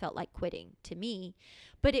that felt like quitting to me.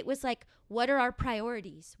 But it was like, what are our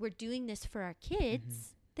priorities? We're doing this for our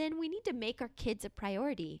kids. Then we need to make our kids a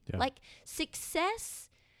priority. Like, success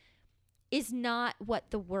is not what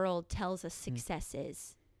the world tells us success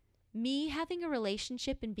is. Me having a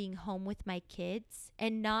relationship and being home with my kids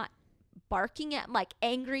and not barking at, like,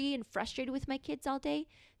 angry and frustrated with my kids all day,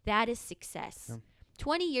 that is success.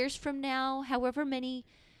 20 years from now, however many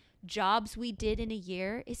jobs we did in a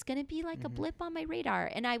year is going to be like a blip on my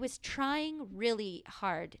radar. And I was trying really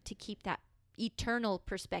hard to keep that eternal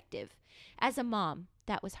perspective. As a mom,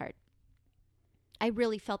 that was hard. I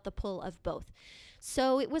really felt the pull of both.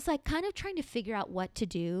 So it was like kind of trying to figure out what to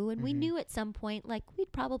do. And we knew at some point, like,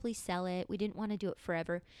 we'd probably sell it. We didn't want to do it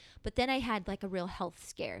forever. But then I had like a real health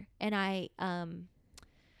scare. And I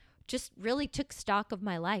just really took stock of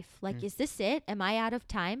my life. Like, is this it? Am I out of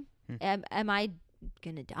time? Am I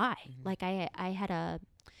going to die? Like, I had a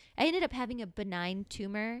I ended up having a benign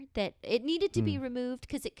tumor that it needed to be removed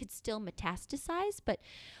because it could still metastasize. But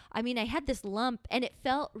I mean, I had this lump and it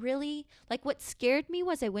felt really like, what scared me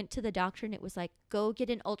was I went to the doctor and it was like, go get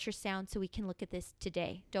an ultrasound so we can look at this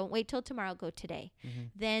today. Don't wait till tomorrow, go today.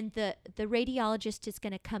 Then the radiologist is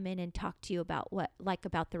going to come in and talk to you about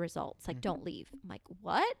about the results. Like, don't leave. I'm like,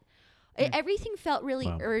 what? Everything felt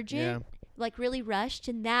really urgent, like really rushed.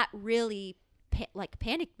 And that really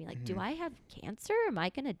panicked me. Like, do I have cancer? Am I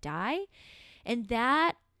going to die? And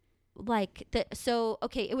that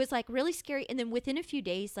it was like really scary. And then within a few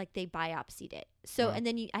days, like they biopsied it. So, and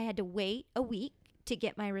then I had to wait a week to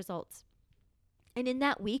get my results. And in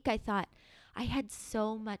that week, I thought I had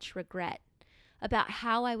so much regret about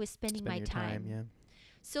how I was spending my time. Yeah.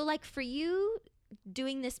 So like for you,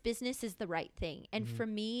 doing this business is the right thing. And for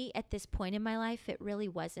me at this point in my life, it really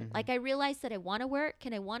wasn't. Like I realized that I want to work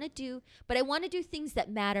and I want to do things that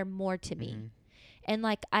matter more to me. And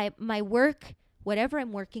like my work, whatever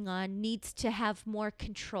I'm working on, needs to have more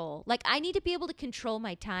control. Like I need to be able to control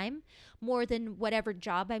my time more than whatever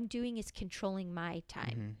job I'm doing is controlling my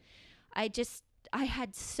time. It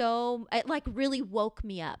like really woke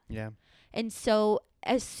me up. Yeah. And so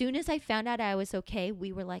as soon as I found out I was okay,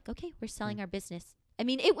 we were like, okay, we're selling our business. I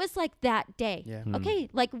mean, it was like that day. Yeah. Okay.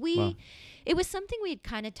 Like it was something we had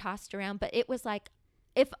kind of tossed around, but it was like,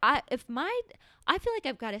 I feel like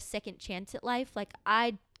I've got a second chance at life. Like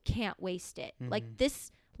I can't waste it. Like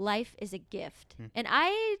this life is a gift. And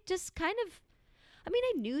I just kind of, I mean,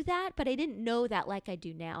 I knew that, but I didn't know that like I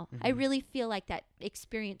do now. I really feel like that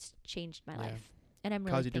experience changed my life. And I'm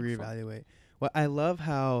really caused you to thankful. reevaluate. Well, I love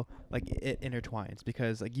how like it intertwines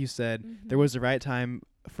because like you said, there was the right time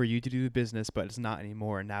for you to do the business, but it's not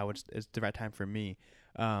anymore. And now it's the right time for me.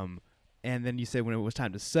 And then you said when it was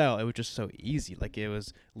time to sell, it was just so easy. Like it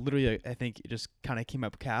was literally, I think it just kind of came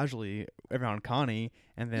up casually around Connie.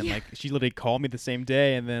 And then like she literally called me the same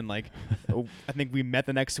day. And then like, I think we met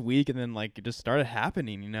the next week and then like it just started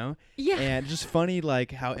happening, you know? Yeah. And it's just funny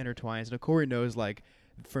like how it intertwines. And Corey knows like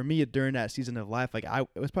for me during that season of life, like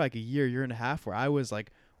it was probably like a year and a half where I was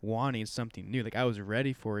like wanting something new. Like I was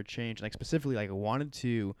ready for a change. Like specifically like I wanted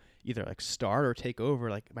to either like start or take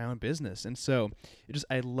over like my own business. And so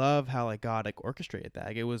I love how like God like orchestrated that.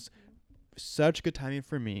 Like it was such good timing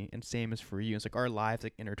for me and same as for you. It's like our lives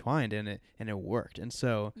like intertwined and it worked. And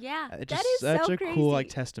so it's just such a crazy. cool like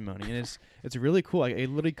testimony. And it's really cool. Like it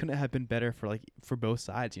literally couldn't have been better for both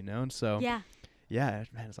sides, you know? And so yeah,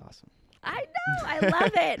 man, it's awesome. I know. I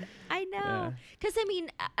love it. I know. Because, I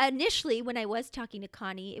mean, initially when I was talking to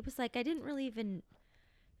Connie, it was like I didn't really even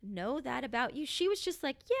know that about you. She was just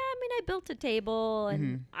like, yeah, I mean, I built a table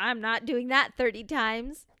and I'm not doing that 30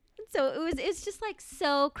 times. And so it's just like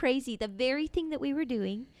so crazy. The very thing that we were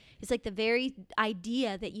doing is like the very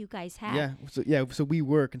idea that you guys had. So we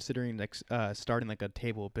were considering like starting like a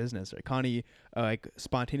table business. Right? Connie like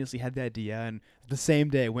spontaneously had the idea and the same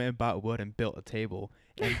day went and bought wood and built a table.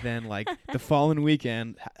 And then like the following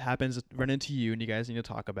weekend happens, run into you and you guys need to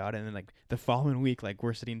talk about it. And then like the following week, like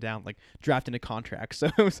we're sitting down, like drafting a contract.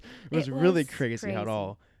 So it was really crazy how it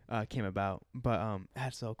all came about. But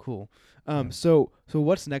that's so cool. So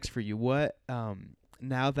what's next for you? What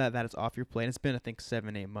now that it's off your plate, it's been I think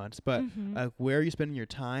 7-8 months. But where are you spending your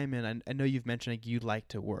time? And I know you've mentioned like you like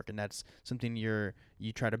to work, and that's something you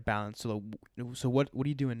try to balance. So what are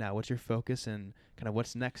you doing now? What's your focus and kind of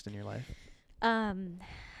what's next in your life?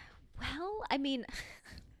 Well, I mean,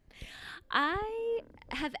 I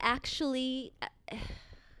have actually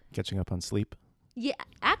Catching up on sleep. Yeah,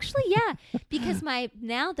 because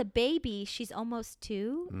now the baby, she's almost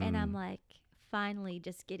 2 and I'm like finally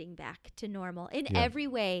just getting back to normal in every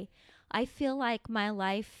way. I feel like my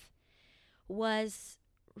life was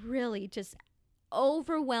really just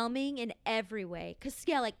overwhelming in every way. Because,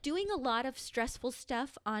 like doing a lot of stressful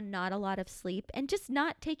stuff on not a lot of sleep and just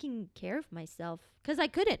not taking care of myself because I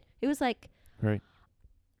couldn't. It was like,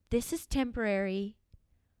 this is temporary.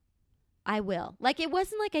 I will. Like, it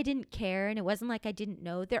wasn't like I didn't care and it wasn't like I didn't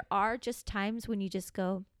know. There are just times when you just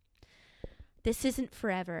go, this isn't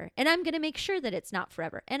forever. And I'm going to make sure that it's not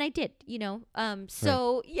forever. And I did, you know. I'm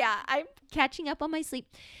catching up on my sleep.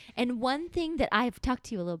 And one thing that I've talked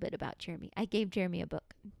to you a little bit about, Jeremy, I gave Jeremy a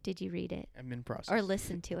book. Did you read it? I'm in process. Or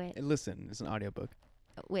listen to it? Listen, it's an audiobook.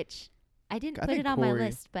 Which I didn't put it on my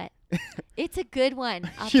list, but it's a good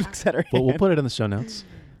one. She looks at her hand. Well, we'll put it in the show notes.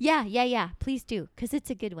 Yeah. Please do, because it's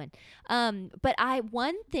a good one. But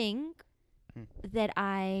one thing that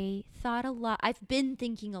I thought a lot, I've been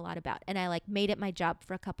thinking a lot about, and I like made it my job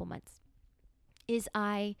for a couple months, is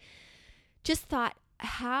I just thought,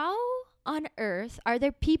 how on earth are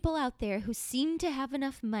there people out there who seem to have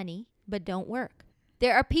enough money but don't work?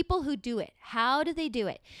 There are people who do it. How do they do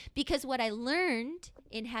it? Because what I learned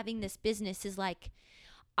in having this business is like,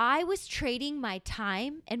 I was trading my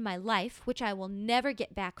time and my life, which I will never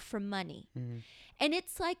get back, for money. Mm-hmm. And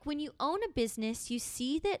it's like when you own a business, you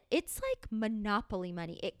see that it's like monopoly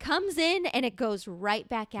money. It comes in and it goes right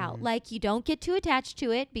back out. Mhm. Like you don't get too attached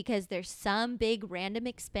to it because there's some big random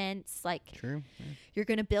expense. Like True. Yeah. you're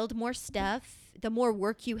going to build more stuff. The more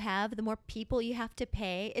work you have, the more people you have to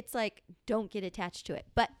pay. It's like, don't get attached to it.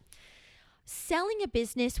 But selling a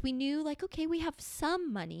business, we knew like, okay, we have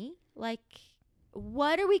some money. Like,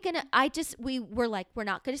 what are we going to, we were like, we're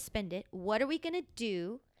not going to spend it. What are we going to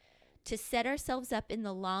do to set ourselves up in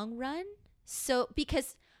the long run? So,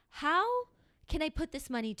 because how can I put this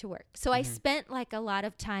money to work? So I spent like a lot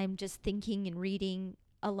of time just thinking and reading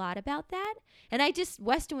a lot about that. And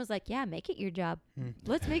Weston was like, yeah, make it your job.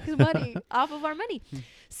 Let's make some money off of our money.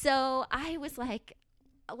 So I was like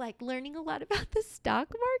learning a lot about the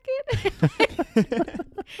stock market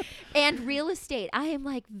and real estate. I am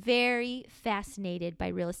like very fascinated by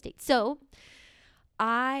real estate. So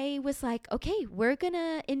I was like, okay, we're going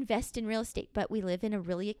to invest in real estate, but we live in a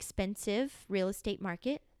really expensive real estate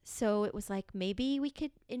market. So it was like, maybe we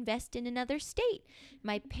could invest in another state.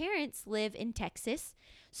 My parents live in Texas.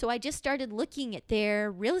 So I just started looking at their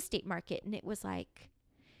real estate market, and it was like,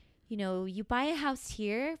 you know, you buy a house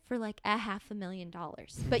here for like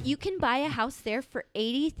 $500,000, but you can buy a house there for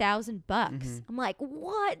 $80,000 bucks. I'm like,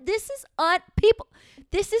 what? This is people.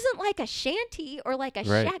 This isn't like a shanty or like a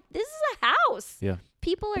shack. This is a house. Yeah.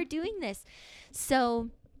 People are doing this. So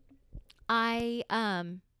I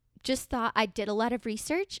just thought, I did a lot of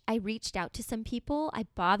research. I reached out to some people. I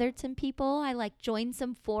bothered some people. I like joined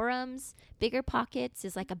some forums. Bigger Pockets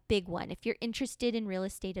is like a big one. If you're interested in real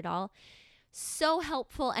estate at all, so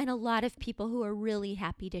helpful, and a lot of people who are really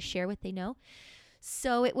happy to share what they know.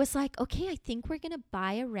 So it was like, okay, I think we're going to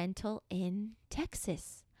buy a rental in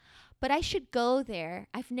Texas, but I should go there.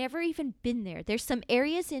 I've never even been there. There's some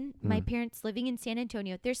areas in my parents living in San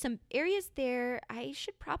Antonio. There's some areas there. I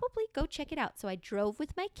should probably go check it out. So I drove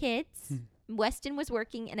with my kids. Weston was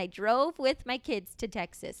working, and I drove with my kids to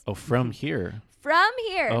Texas. Oh, from here. From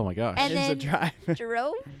here. Oh my gosh. And It's a then drive.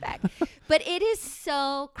 drove back. But it is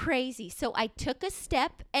so crazy. So I took a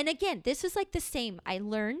step. And again, this was like the same. I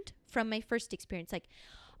learned from my first experience. Like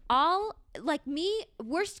me,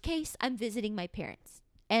 worst case, I'm visiting my parents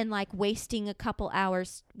and like wasting a couple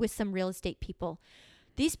hours with some real estate people.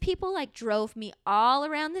 These people like drove me all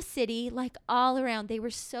around the city, like all around. They were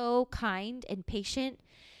so kind and patient.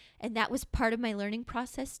 And that was part of my learning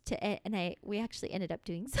process we actually ended up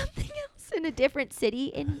doing something else in a different city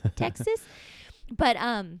in Texas. But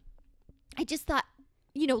I just thought,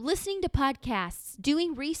 you know, listening to podcasts,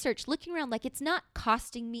 doing research, looking around, like it's not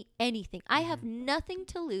costing me anything. I have nothing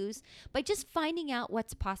to lose by just finding out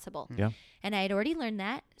what's possible. Yeah. And I had already learned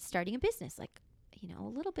that starting a business, like, you know,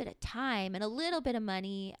 a little bit of time and a little bit of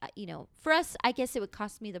money, you know, for us, I guess it would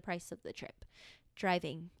cost me the price of the trip.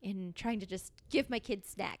 Driving and trying to just give my kids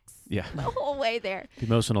snacks Yeah. the whole way there. The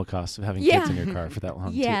emotional cost of having Yeah. kids in your car for that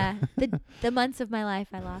long. Yeah, the months of my life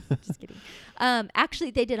I lost. Just kidding.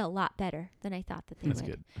 Actually, they did a lot better than I thought that they That's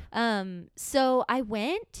would. good. So I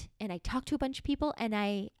went and I talked to a bunch of people, and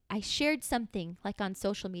I shared something like on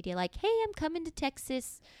social media, like, hey, I'm coming to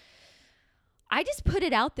Texas. I just put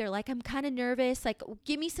it out there, like I'm kind of nervous, like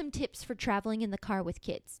give me some tips for traveling in the car with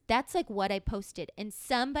kids. That's like what I posted. And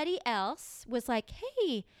somebody else was like,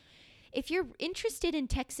 hey, if you're interested in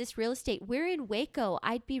Texas real estate, we're in Waco.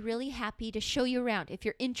 I'd be really happy to show you around if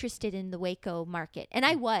you're interested in the Waco market. And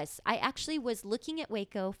I actually was looking at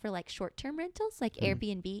Waco for like short-term rentals, like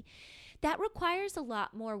Airbnb. That requires a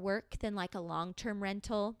lot more work than like a long-term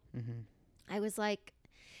rental. I was like,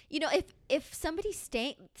 you know, if somebody's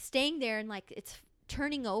staying there and like it's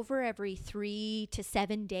turning over every 3 to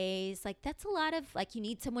 7 days, like that's a lot of, like, you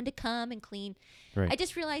need someone to come and clean. Right. I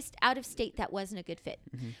just realized out of state that wasn't a good fit.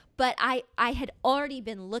 But I had already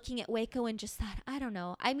been looking at Waco and just thought, I don't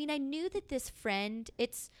know. I mean, I knew that this friend,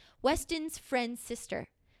 it's Weston's friend's sister.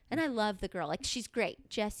 And I love the girl. Like, she's great.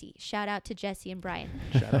 Jessie. Shout out to Jessie and Brian.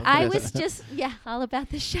 Shout out. I was just, all about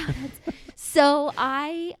the shout outs. So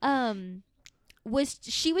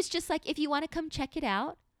she was just like, if you want to come check it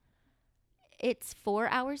out, it's 4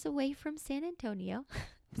 hours away from San Antonio.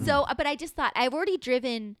 So, but I just thought, I've already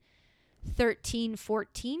driven 13,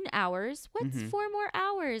 14 hours. What's 4 more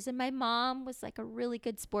hours? And my mom was like a really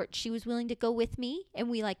good sport. She was willing to go with me, and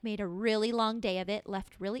we like made a really long day of it,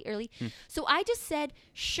 left really early. So I just said,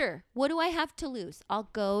 sure, what do I have to lose? I'll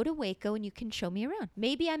go to Waco and you can show me around.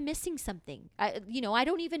 Maybe I'm missing something. I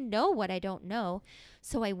don't even know what I don't know.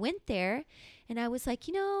 So I went there, And I was like,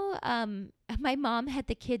 my mom had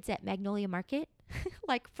the kids at Magnolia Market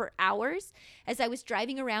like for hours as I was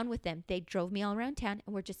driving around with them. They drove me all around town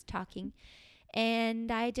and we're just talking. And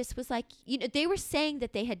I just was like, they were saying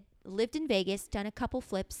that they had lived in Vegas, done a couple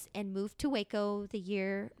flips, and moved to Waco the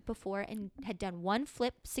year before and had done one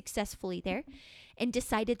flip successfully there and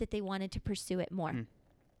decided that they wanted to pursue it more.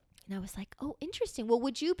 And I was like, oh, interesting. Well,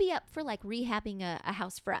 would you be up for like rehabbing a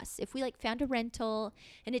house for us? If we like found a rental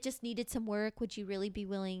and it just needed some work, would you really be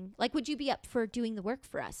willing? Like, would you be up for doing the work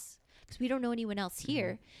for us? Because we don't know anyone else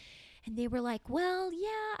here. And they were like, well,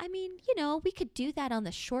 yeah, I mean, we could do that on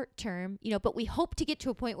the short term, but we hope to get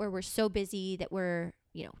to a point where we're so busy that we're,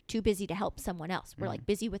 too busy to help someone else. We're like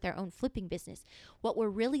busy with our own flipping business. What we're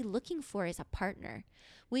really looking for is a partner.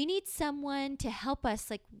 We need someone to help us.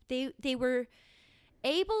 Like they were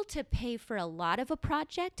able to pay for a lot of a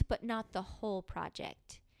project, but not the whole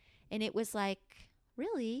project. And it was like,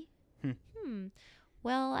 really?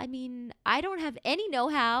 Well, I mean, I don't have any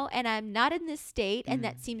know-how and I'm not in this state. And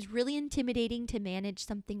that seems really intimidating to manage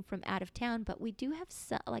something from out of town. But we do have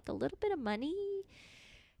like a little bit of money.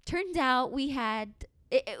 Turns out we had,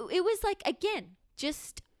 it was like, again,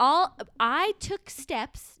 I took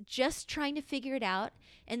steps just trying to figure it out.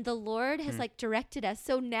 And the Lord has like directed us.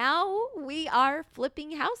 So now we are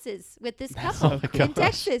flipping houses with this couple in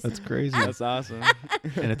Texas. That's crazy. That's awesome.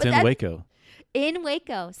 And it's in Waco. In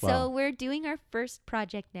Waco. Wow. So we're doing our first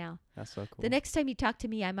project now. That's so cool. The next time you talk to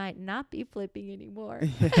me, I might not be flipping anymore.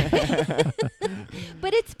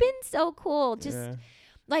 But it's been so cool. Just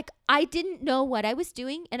like I didn't know what I was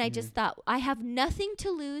doing. And I just thought I have nothing to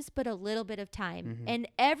lose but a little bit of time. And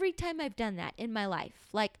every time I've done that in my life,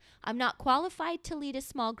 like I'm not qualified to lead a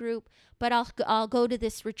small group, but I'll go to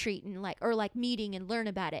this retreat and like meeting and learn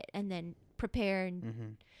about it and then prepare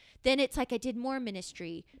and then it's like I did more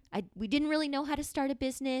ministry. We didn't really know how to start a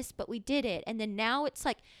business, but we did it. And then now it's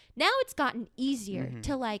gotten easier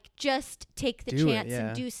to like just take the chance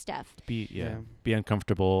and do stuff. Be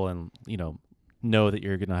uncomfortable and, know that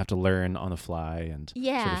you're going to have to learn on the fly and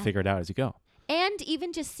sort of figure it out as you go. And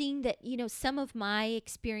even just seeing that, some of my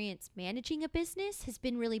experience managing a business has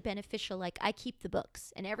been really beneficial. Like I keep the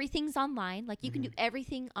books and everything's online. Like you can do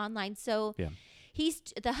everything online. So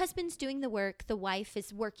the husband's doing the work. The wife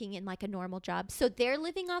is working in like a normal job. So they're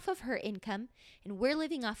living off of her income and we're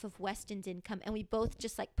living off of Weston's income. And we both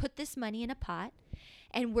just like put this money in a pot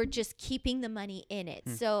and we're just keeping the money in it.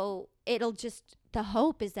 So the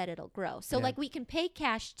hope is that it'll grow. So like we can pay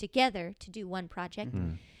cash together to do one project.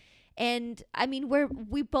 And I mean,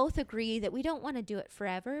 we both agree that we don't want to do it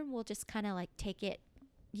forever. We'll just kind of like take it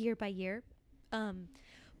year by year.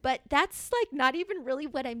 But that's like not even really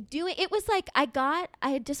what I'm doing. It was like I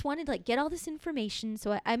had just wanted to like get all this information.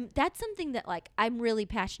 So that's something that like I'm really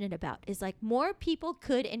passionate about is like more people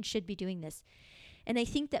could and should be doing this. And I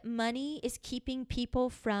think that money is keeping people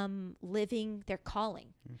from living their calling.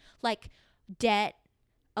 Like debt,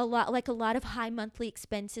 a lot of high monthly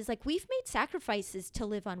expenses. Like we've made sacrifices to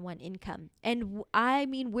live on one income. And I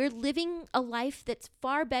mean, we're living a life that's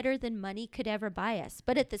far better than money could ever buy us.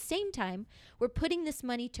 But at the same time, we're putting this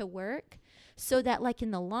money to work so that like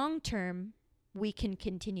in the long term, we can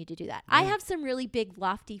continue to do that. I have some really big,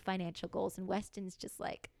 lofty financial goals, and Weston's just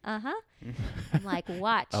like, I'm like,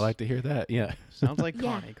 watch. I like to hear that. Yeah. Sounds like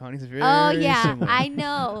Connie. Connie's very similar. similar. I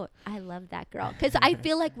know. I love that girl. Because I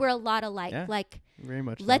feel like we're a lot alike. Yeah, like, very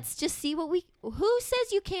much let's just see who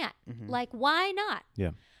says you can't? Like, why not?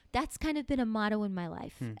 Yeah. That's kind of been a motto in my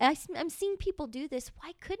life. I'm seeing people do this.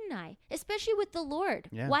 Why couldn't I? Especially with the Lord.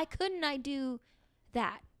 Yeah. Why couldn't I do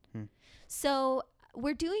that? So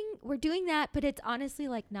we're doing that, but it's honestly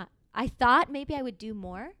like not. I thought maybe I would do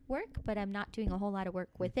more work, but I'm not doing a whole lot of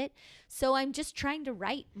work with it. So I'm just trying to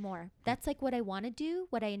write more. That's like what I want to do,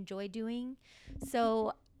 what I enjoy doing.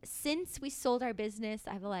 So since we sold our business,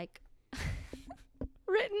 I've like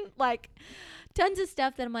written like tons of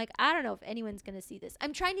stuff that I'm like, I don't know if anyone's going to see this.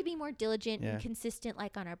 I'm trying to be more diligent and consistent,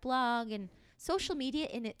 like on our blog, and social media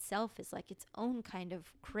in itself is like its own kind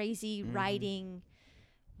of crazy writing,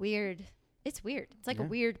 weird. It's weird. It's like a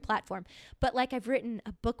weird platform. But like I've written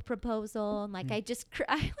a book proposal and like I like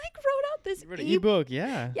wrote out this ebook.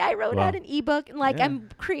 Yeah, I wrote out an ebook and like I'm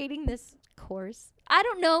creating this course. I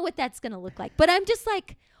don't know what that's going to look like, but I'm just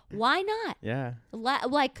like, why not? Yeah.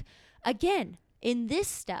 Like again, in this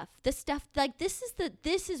stuff, the stuff like this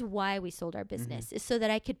is why we sold our business is so that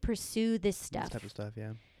I could pursue this stuff. This type of stuff,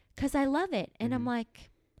 yeah. 'Cause I love it. And I'm like,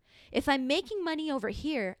 if I'm making money over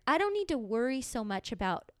here, I don't need to worry so much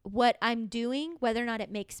about what I'm doing, whether or not it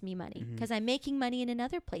makes me money, because I'm making money in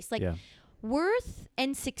another place. Like worth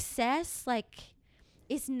and success, like,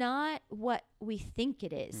 is not what we think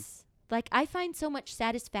it is. Like, I find so much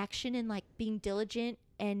satisfaction in like being diligent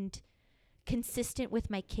and consistent with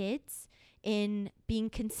my kids, in being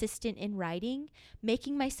consistent in writing,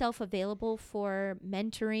 making myself available for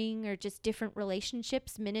mentoring or just different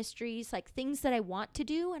relationships, ministries, like things that I want to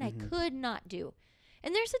do and I could not do.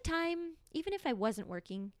 And there's a time, even if I wasn't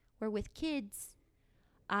working, where with kids,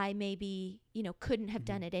 I maybe, couldn't have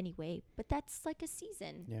done it anyway, but that's like a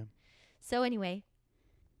season. Yeah. So anyway,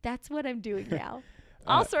 that's what I'm doing now.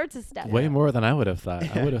 All sorts of stuff. Way more than I would have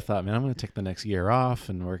thought. I would have thought, man, I'm going to take the next year off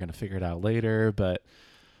and we're going to figure it out later. But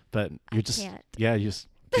you just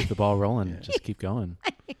keep the ball rolling. Just keep going.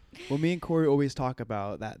 Well, me and Corey always talk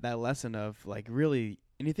about that lesson of like really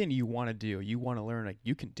anything you want to do, you want to learn, like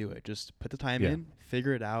you can do it. Just put the time in,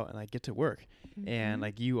 figure it out, and like get to work. And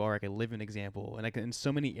like you are like a living example, and like in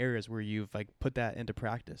so many areas where you've like put that into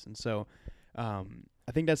practice. And so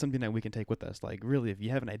I think that's something that we can take with us. Like really, if you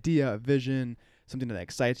have an idea, a vision, something that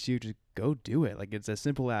excites you, just go do it. Like it's as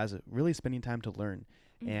simple as really spending time to learn.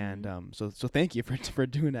 And so thank you for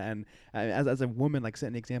doing that, and as a woman, like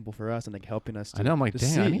setting an example for us and like helping us. I know, I'm like,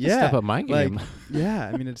 damn, I need to step up my game. Like,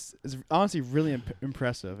 I mean, it's honestly really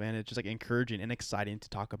impressive, and it's just like encouraging and exciting to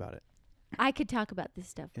talk about it. I could talk about this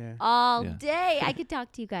stuff all day. I could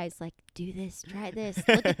talk to you guys like, do this, try this,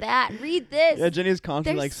 look at that, read this. Yeah, Jenny is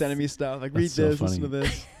constantly like sending me stuff, like read this, listen to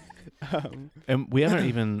this. And we haven't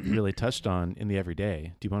even really touched on in the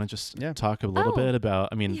everyday. Do you want to just talk a little bit about?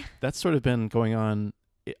 I mean, that's sort of been going on.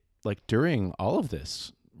 Like during all of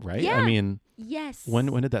this, right? Yeah. I mean, yes. When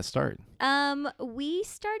did that start? We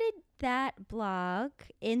started that blog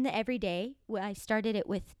in the everyday. I started it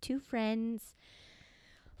with two friends,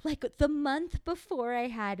 like the month before I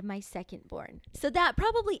had my second born. So that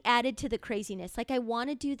probably added to the craziness. Like I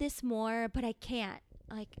want to do this more, but I can't.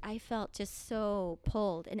 Like I felt just so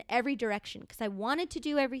pulled in every direction because I wanted to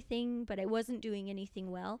do everything, but I wasn't doing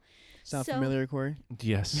anything well. Sound familiar, Corey?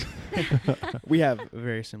 Yes. We have a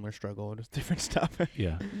very similar struggle, just different stuff.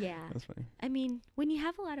 Yeah. That's funny. I mean, when you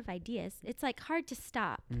have a lot of ideas, it's like hard to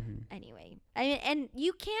stop. Anyway, and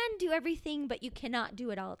you can do everything, but you cannot do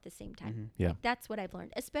it all at the same time. Yeah. Like, that's what I've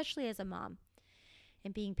learned, especially as a mom,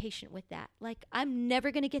 and being patient with that. Like I'm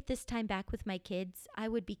never going to get this time back with my kids. I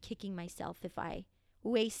would be kicking myself if I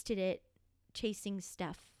wasted it chasing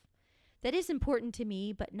stuff that is important to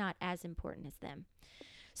me, but not as important as them.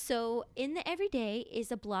 So in the everyday is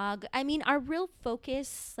a blog. I mean, our real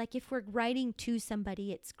focus, like if we're writing to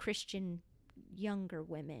somebody, it's Christian younger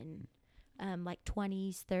women, like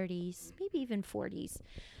 20s, 30s, maybe even 40s.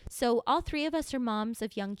 So all three of us are moms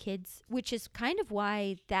of young kids, which is kind of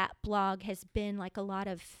why that blog has been like a lot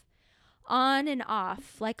of on and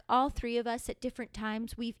off. Like all three of us at different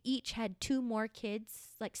times, we've each had two more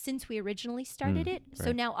kids, like since we originally started it. Right.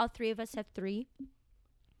 So now all three of us have three.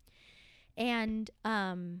 And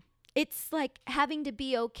it's like having to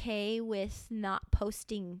be okay with not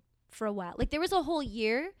posting for a while. Like there was a whole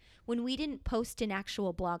year when we didn't post an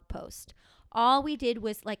actual blog post. All we did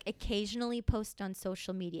was like occasionally post on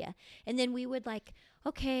social media. And then we would like,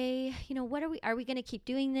 okay, what are we going to keep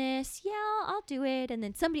doing this? Yeah, I'll do it. And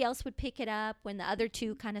then somebody else would pick it up when the other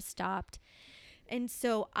two kind of stopped. And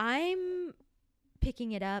so I'm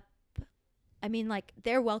picking it up. I mean, like,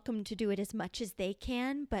 they're welcome to do it as much as they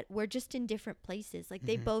can, but we're just in different places. Like,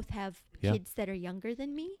 they both have kids that are younger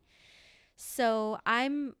than me. So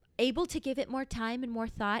I'm able to give it more time and more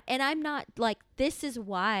thought. And I'm not, like, this is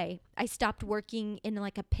why I stopped working in,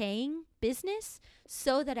 like, a paying business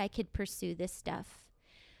so that I could pursue this stuff.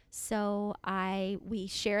 So we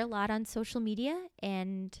share a lot on social media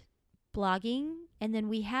and blogging. And then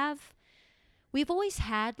we've always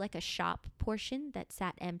had like a shop portion that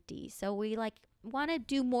sat empty. So we like want to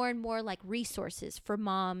do more and more like resources for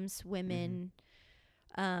moms, women.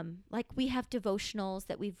 Like we have devotionals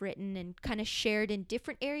that we've written and kind of shared in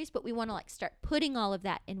different areas, but we want to like start putting all of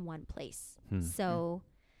that in one place. So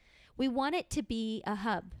we want it to be a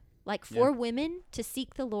hub, like for women to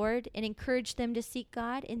seek the Lord and encourage them to seek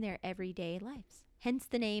God in their everyday lives. Hence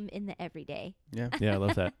the name In the Everyday. Yeah, I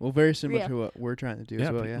love that. Well, very similar to what we're trying to do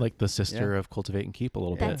as well. Yeah, like the sister of Cultivate and Keep a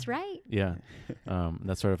little bit. That's right. Yeah,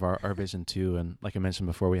 that's sort of our vision too. And like I mentioned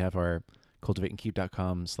before, we have our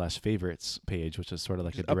cultivateandkeep.com/favorites page, which is sort of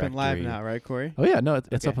like a directory. Up and live now, right, Corey? Oh yeah, no,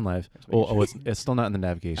 it's up and live. It's still not in the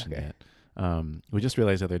navigation yet. We just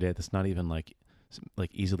realized the other day that's not even like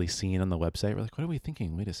easily seen on the website. We're like, what are we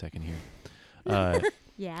thinking? Wait a second here.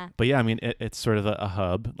 Yeah. But yeah, I mean, it's sort of a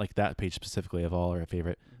hub, like that page specifically of all our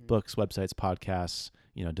favorite books, websites, podcasts,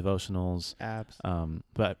 devotionals, apps.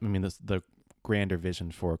 But I mean, the grander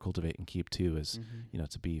vision for Cultivate and Keep too is,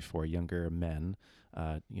 to be for younger men,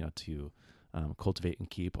 to cultivate and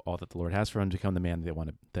keep all that the Lord has for them to become the man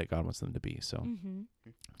that God wants them to be. So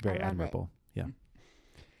very I love admirable. Yeah.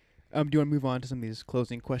 Do you want to move on to some of these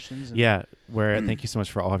closing questions? Yeah. Thank you so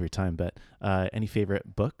much for all of your time. But any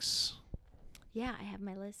favorite books? Yeah, I have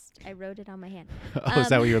my list. I wrote it on my hand. Is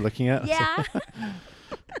that what you're looking at? Yeah.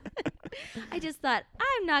 I just thought,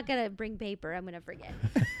 I'm not going to bring paper. I'm going to forget.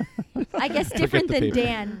 I guess different the than paper.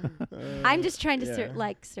 Dan. I'm just trying to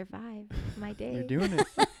yeah. survive my day. You're doing it.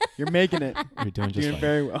 You're making it. You're doing just Doing fine.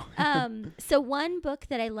 very well. So one book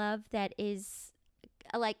that I love that is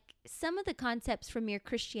like some of the concepts from Mere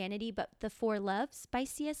Christianity, but The Four Loves by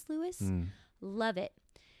C.S. Lewis. Love it.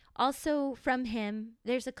 Also from him,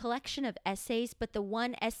 there's a collection of essays, but the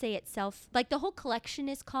one essay itself, like the whole collection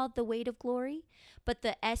is called The Weight of Glory, but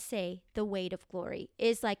the essay, The Weight of Glory,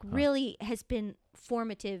 is like really has been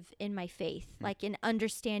formative in my faith, like in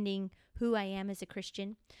understanding who I am as a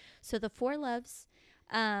Christian. So The Four Loves.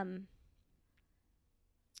 Did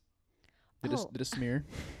a smear?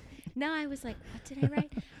 No, I was like, what did I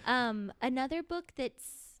write? Another book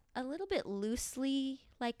that's a little bit loosely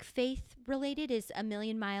like faith related is A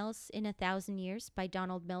Million Miles in 1,000 Years by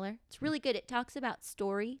Donald Miller. It's really good. It talks about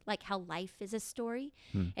story, like how life is a story.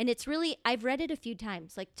 And it's really, I've read it a few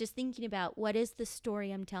times, like just thinking about what is the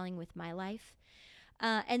story I'm telling with my life.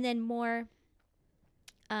 And then more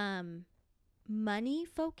money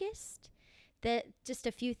focused, that just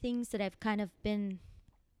a few things that I've kind of been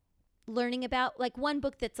learning about. Like one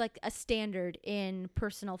book that's like a standard in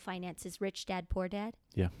personal finance is Rich Dad, Poor Dad.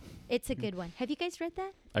 Yeah. It's a good one. Have you guys read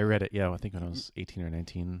that? I read it. Yeah. I think when I was 18 or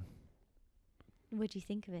 19. What'd you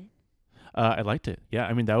think of it? I liked it. Yeah.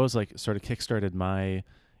 I mean, that was like sort of kickstarted my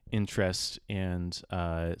interest and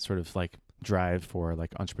sort of like drive for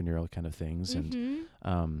like entrepreneurial kind of things. And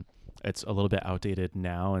it's a little bit outdated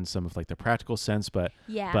now in some of like the practical sense, but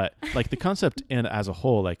like the concept and as a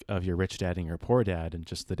whole, like of your rich dad and your poor dad and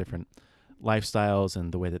just the different lifestyles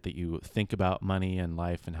and the way that you think about money and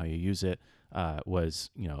life and how you use it was,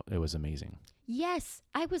 it was amazing. Yes.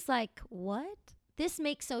 I was like, what? This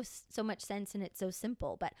makes so much sense and it's so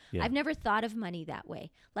simple, but Yeah. I've never thought of money that way.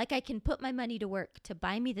 Like I can put my money to work to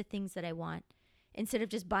buy me the things that I want instead of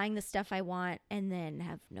just buying the stuff I want and then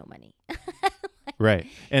have no money. Right.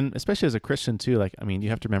 And especially as a Christian too, like, I mean, you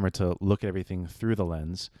have to remember to look at everything through the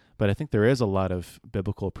lens, but I think there is a lot of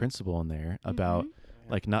biblical principle in there about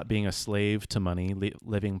like not being a slave to money,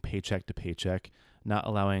 living paycheck to paycheck, not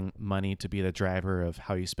allowing money to be the driver of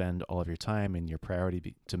how you spend all of your time and your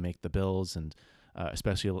priority to make the bills. And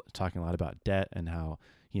especially talking a lot about debt and how,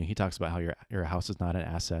 he talks about how your house is not an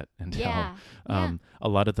asset and how a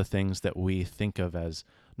lot of the things that we think of as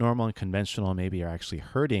normal and conventional maybe are actually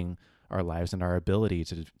hurting our lives and our ability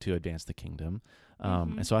to advance the kingdom.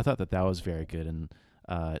 And so I thought that was very good and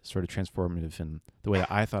sort of transformative in the way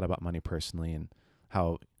that I thought about money personally and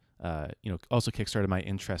how, also kickstarted my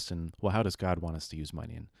interest in, well, how does God want us to use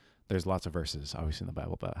money? And there's lots of verses obviously in the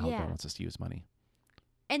Bible about how God wants us to use money.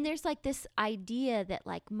 And there's like this idea that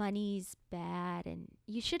like money's bad and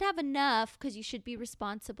you should have enough because you should be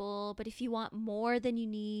responsible. But if you want more than you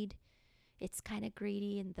need, it's kind of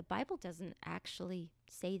greedy. And the Bible doesn't actually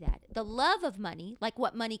say that. The love of money, like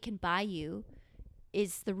what money can buy you,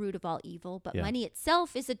 is the root of all evil. But money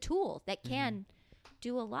itself is a tool that can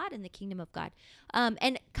do a lot in the kingdom of God.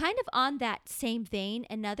 And kind of on that same vein,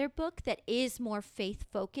 another book that is more faith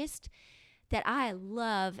focused that I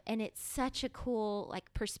love, and it's such a cool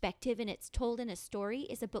like perspective, and it's told in a story,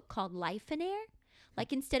 is a book called Lifeonaire.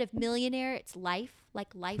 Like instead of millionaire, it's life,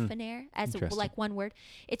 like Lifeonaire as like one word.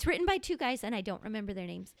 It's written by two guys, and I don't remember their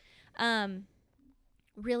names.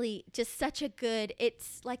 Really, just such a good.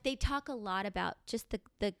 It's like they talk a lot about just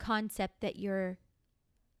the concept that you're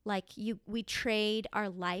like we trade our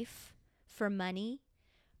life for money.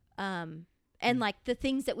 And like the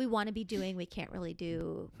things that we want to be doing, we can't really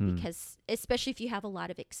do because, especially if you have a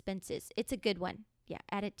lot of expenses. It's a good one. Yeah,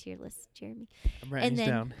 add it to your list, Jeremy. I'm writing these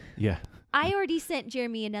down. Yeah. I already sent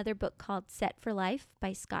Jeremy another book called Set for Life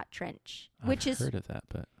by Scott Trench, which I've heard of that,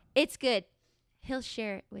 but it's good. He'll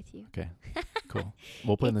share it with you. Okay, cool.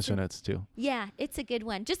 We'll put in the show notes too. Yeah, it's a good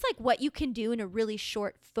one. Just like what you can do in a really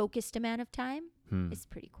short, focused amount of time is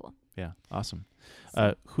pretty cool. Yeah, awesome.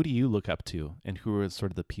 So, who do you look up to, and who are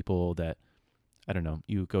sort of the people that, I don't know,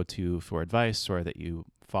 you go to for advice or that you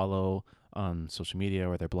follow on social media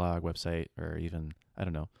or their blog, website, or even, I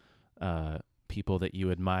don't know, people that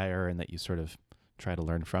you admire and that you sort of try to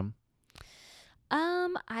learn from?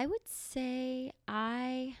 I would say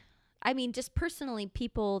I mean, just personally,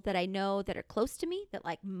 people that I know that are close to me that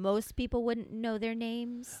like most people wouldn't know their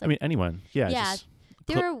names. I mean, anyone. Yeah. Yeah.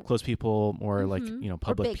 Just close people, more like,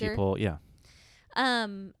 public bigger. people. Yeah.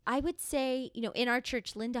 I would say, in our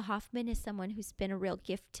church, Linda Hoffman is someone who's been a real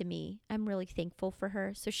gift to me. I'm really thankful for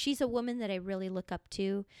her. So she's a woman that I really look up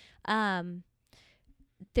to.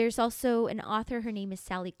 There's also an author. Her name is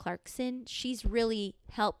Sally Clarkson. She's really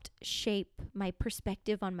helped shape my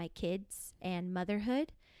perspective on my kids and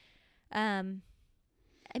motherhood.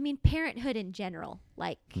 Parenthood in general,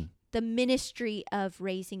 like the ministry of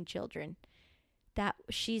raising children. That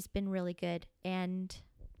she's been really good. And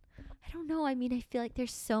I don't know. I feel like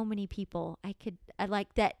there's so many people I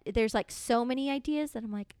like that. There's like so many ideas that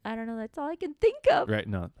I'm like, I don't know. That's all I can think of. Right.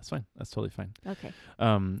 No, that's fine. That's totally fine. Okay.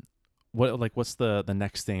 What's the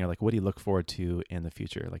next thing, or like, what do you look forward to in the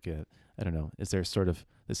future? Like, I don't know. Is there sort of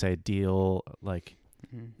this ideal, like,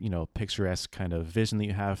 picturesque kind of vision that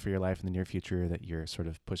you have for your life in the near future that you're sort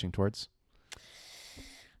of pushing towards?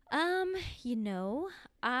 I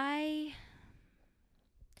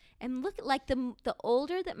am like the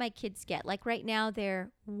older that my kids get, like right now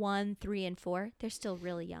they're 1, 3, and 4. They're still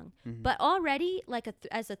really young, but already like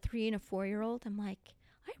as a 3 and a 4-year-old, I'm like,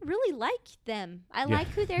 I really like them. I like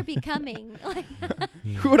who they're becoming. Like,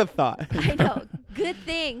 who would have thought? I know, good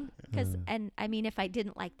thing. If I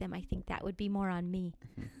didn't like them, I think that would be more on me.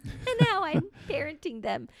 And now I'm parenting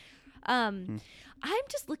them. I'm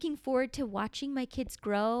just looking forward to watching my kids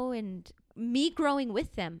grow and me growing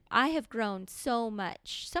with them. I have grown so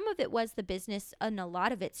much. Some of it was the business, and a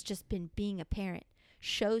lot of it's just been being a parent.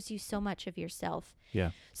 Shows you so much of yourself.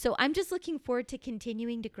 Yeah. So I'm just looking forward to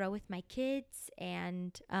continuing to grow with my kids,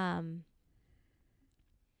 and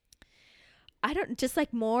just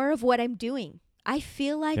like more of what I'm doing. I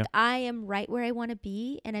feel like I am right where I want to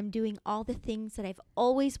be, and I'm doing all the things that I've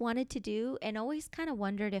always wanted to do and always kind of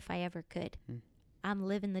wondered if I ever could. I'm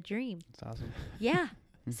living the dream. That's awesome. Yeah.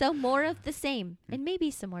 So more of the same, and maybe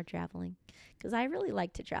some more traveling, because I really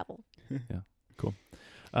like to travel. Yeah. Cool.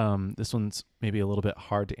 This one's maybe a little bit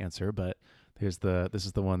hard to answer, but this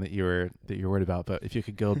is the one that you're worried about. But if you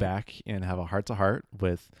could go back and have a heart-to-heart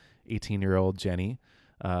with 18-year-old Jenny,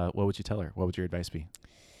 what would you tell her? What would your advice be?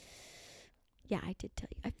 Yeah, I did tell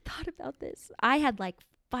you. I've thought about this. I had like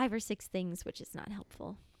 5 or 6 things, which is not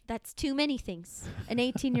helpful. That's too many things. An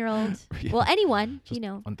 18-year-old, well, anyone, Just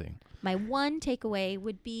one thing. My one takeaway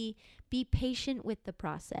would be patient with the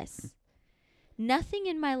process. Nothing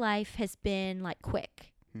in my life has been like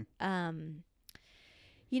quick.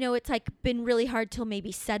 It's like been really hard till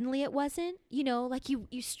maybe suddenly it wasn't. Like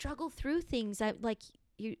you struggle through things.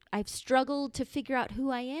 I've struggled to figure out who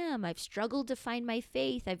I am. I've struggled to find my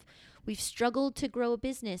faith. We've struggled to grow a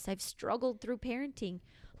business. I've struggled through parenting.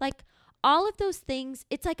 Like all of those things,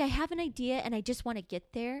 it's like I have an idea and I just want to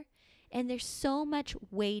get there. And there's so much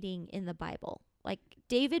waiting in the Bible. Like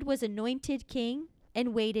David was anointed king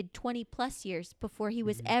and waited 20 plus years before he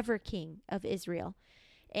was ever king of Israel.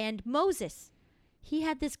 And Moses, he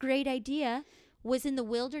had this great idea, was in the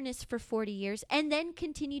wilderness for 40 years, and then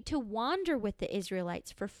continued to wander with the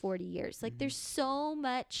Israelites for 40 years. Like there's so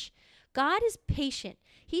much. God is patient.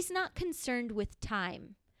 He's not concerned with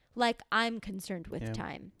time like I'm concerned with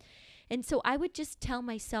time. And so I would just tell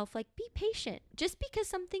myself, like, be patient. Just because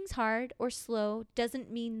something's hard or slow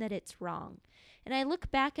doesn't mean that it's wrong. And I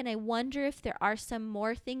look back and I wonder if there are some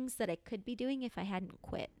more things that I could be doing if I hadn't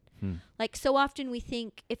quit. Like so often we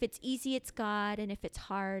think if it's easy, it's God, and if it's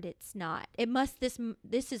hard, it's not.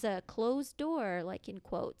 This is a closed door, like in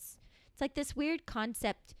quotes. It's like this weird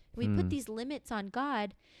concept. We put these limits on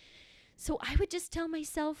God. So I would just tell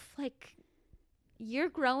myself, like, you're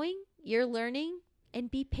growing, you're learning,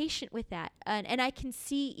 and be patient with that. And I can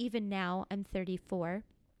see even now, I'm 34,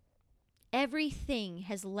 everything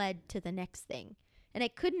has led to the next thing. And I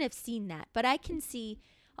couldn't have seen that, but I can see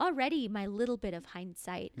already my little bit of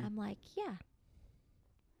hindsight. I'm like, yeah,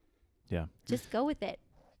 just go with it.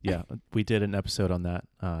 Yeah, we did an episode on that.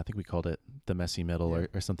 I think we called it The Messy Middle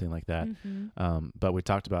or something like that. But we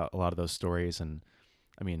talked about a lot of those stories, and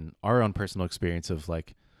I mean, our own personal experience of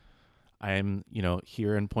like, I'm,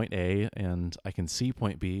 here in point A and I can see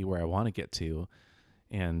point B where I want to get to.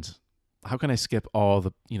 And how can I skip all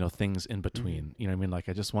the, things in between? You know what I mean? Like,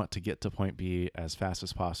 I just want to get to point B as fast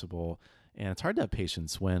as possible. And it's hard to have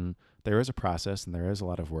patience when there is a process and there is a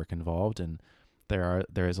lot of work involved, and there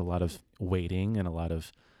is a lot of waiting and a lot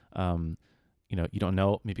of, you don't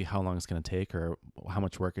know maybe how long it's going to take or how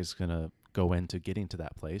much work is going to go into getting to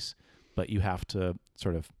that place. But you have to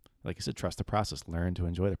sort of, like you said, trust the process, learn to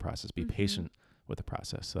enjoy the process, be patient with the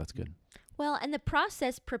process. So that's good. Well, and the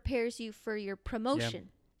process prepares you for your promotion,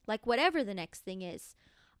 like whatever the next thing is.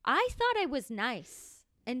 I thought I was nice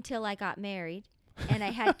until I got married and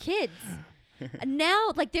I had kids.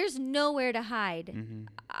 Now, like, there's nowhere to hide.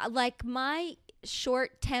 Like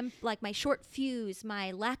my short fuse,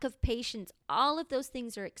 my lack of patience, all of those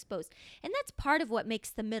things are exposed. And that's part of what makes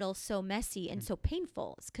the middle so messy and so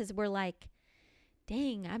painful. It's because we're like,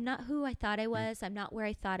 dang, I'm not who I thought I was. I'm not where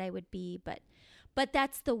I thought I would be. But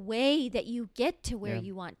that's the way that you get to where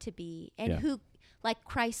you want to be. And who, like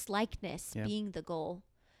Christ likeness being the goal,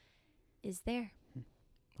 is there.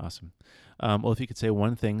 Awesome. Well, if you could say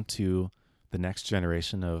one thing to the next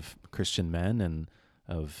generation of Christian men and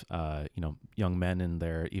of young men in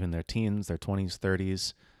their teens, their 20s,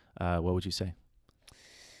 30s, what would you say?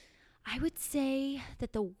 I would say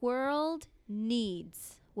that the world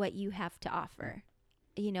needs what you have to offer.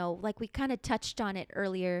 Like we kind of touched on it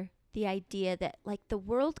earlier, the idea that like the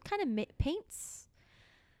world kind of paints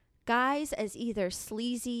guys as either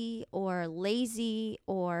sleazy or lazy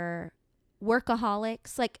or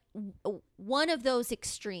workaholics, like one of those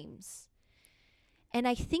extremes. And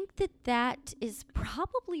I think that is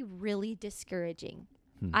probably really discouraging.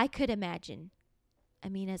 I could imagine. I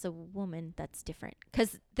mean, as a woman, that's different.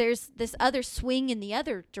 Because there's this other swing in the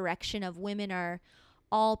other direction of women are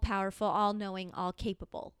all powerful, all knowing, all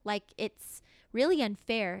capable. Like, it's really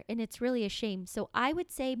unfair, and it's really a shame. So I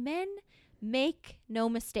would say, men, make no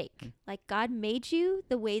mistake. Like, God made you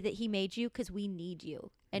the way that he made you because we need you.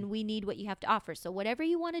 And we need what you have to offer. So whatever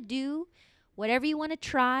you want to do, whatever you want to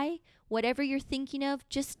try, whatever you're thinking of,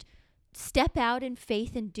 just step out in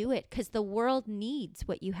faith and do it because the world needs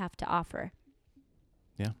what you have to offer.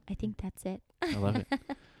 Yeah. I think that's it. I love it.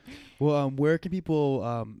 Well, where can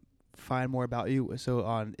people find more about you? So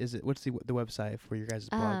what's the website for your guys'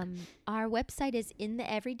 blog? Our website is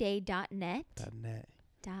intheeveryday.net. .net.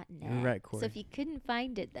 .net. You're right, Corey. So if you couldn't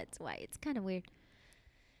find it, that's why. It's kind of weird.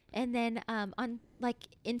 And then on like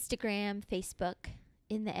Instagram, Facebook,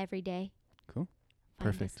 In the Everyday. Cool.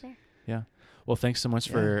 Find Perfect. us there. Yeah. Well, thanks so much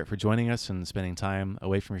for joining us and spending time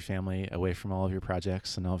away from your family, away from all of your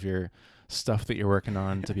projects and all of your stuff that you're working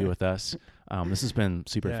on to be with us. This has been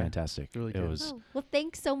super fantastic. Really it good. was. Oh, well,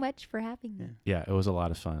 thanks so much for having me. Yeah, it was a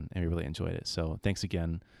lot of fun, and we really enjoyed it. So thanks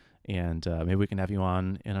again. And maybe we can have you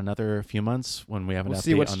on in another few months when we have an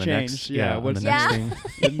update on the next. What's on the next thing.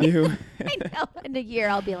 the new? I know. In a year,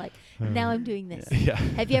 I'll be like, now I'm doing this. Yeah.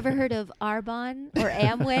 Have you ever heard of Arbonne or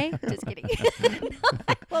Amway? Just kidding. No,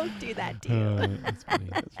 I won't do that to you. That's funny.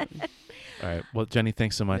 That's funny. All right. Well, Jenny,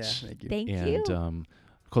 thanks so much. Yeah, thank you. Thank and you.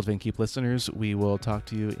 Cultivate and Keep listeners, we will talk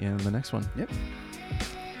to you in the next one. Yep.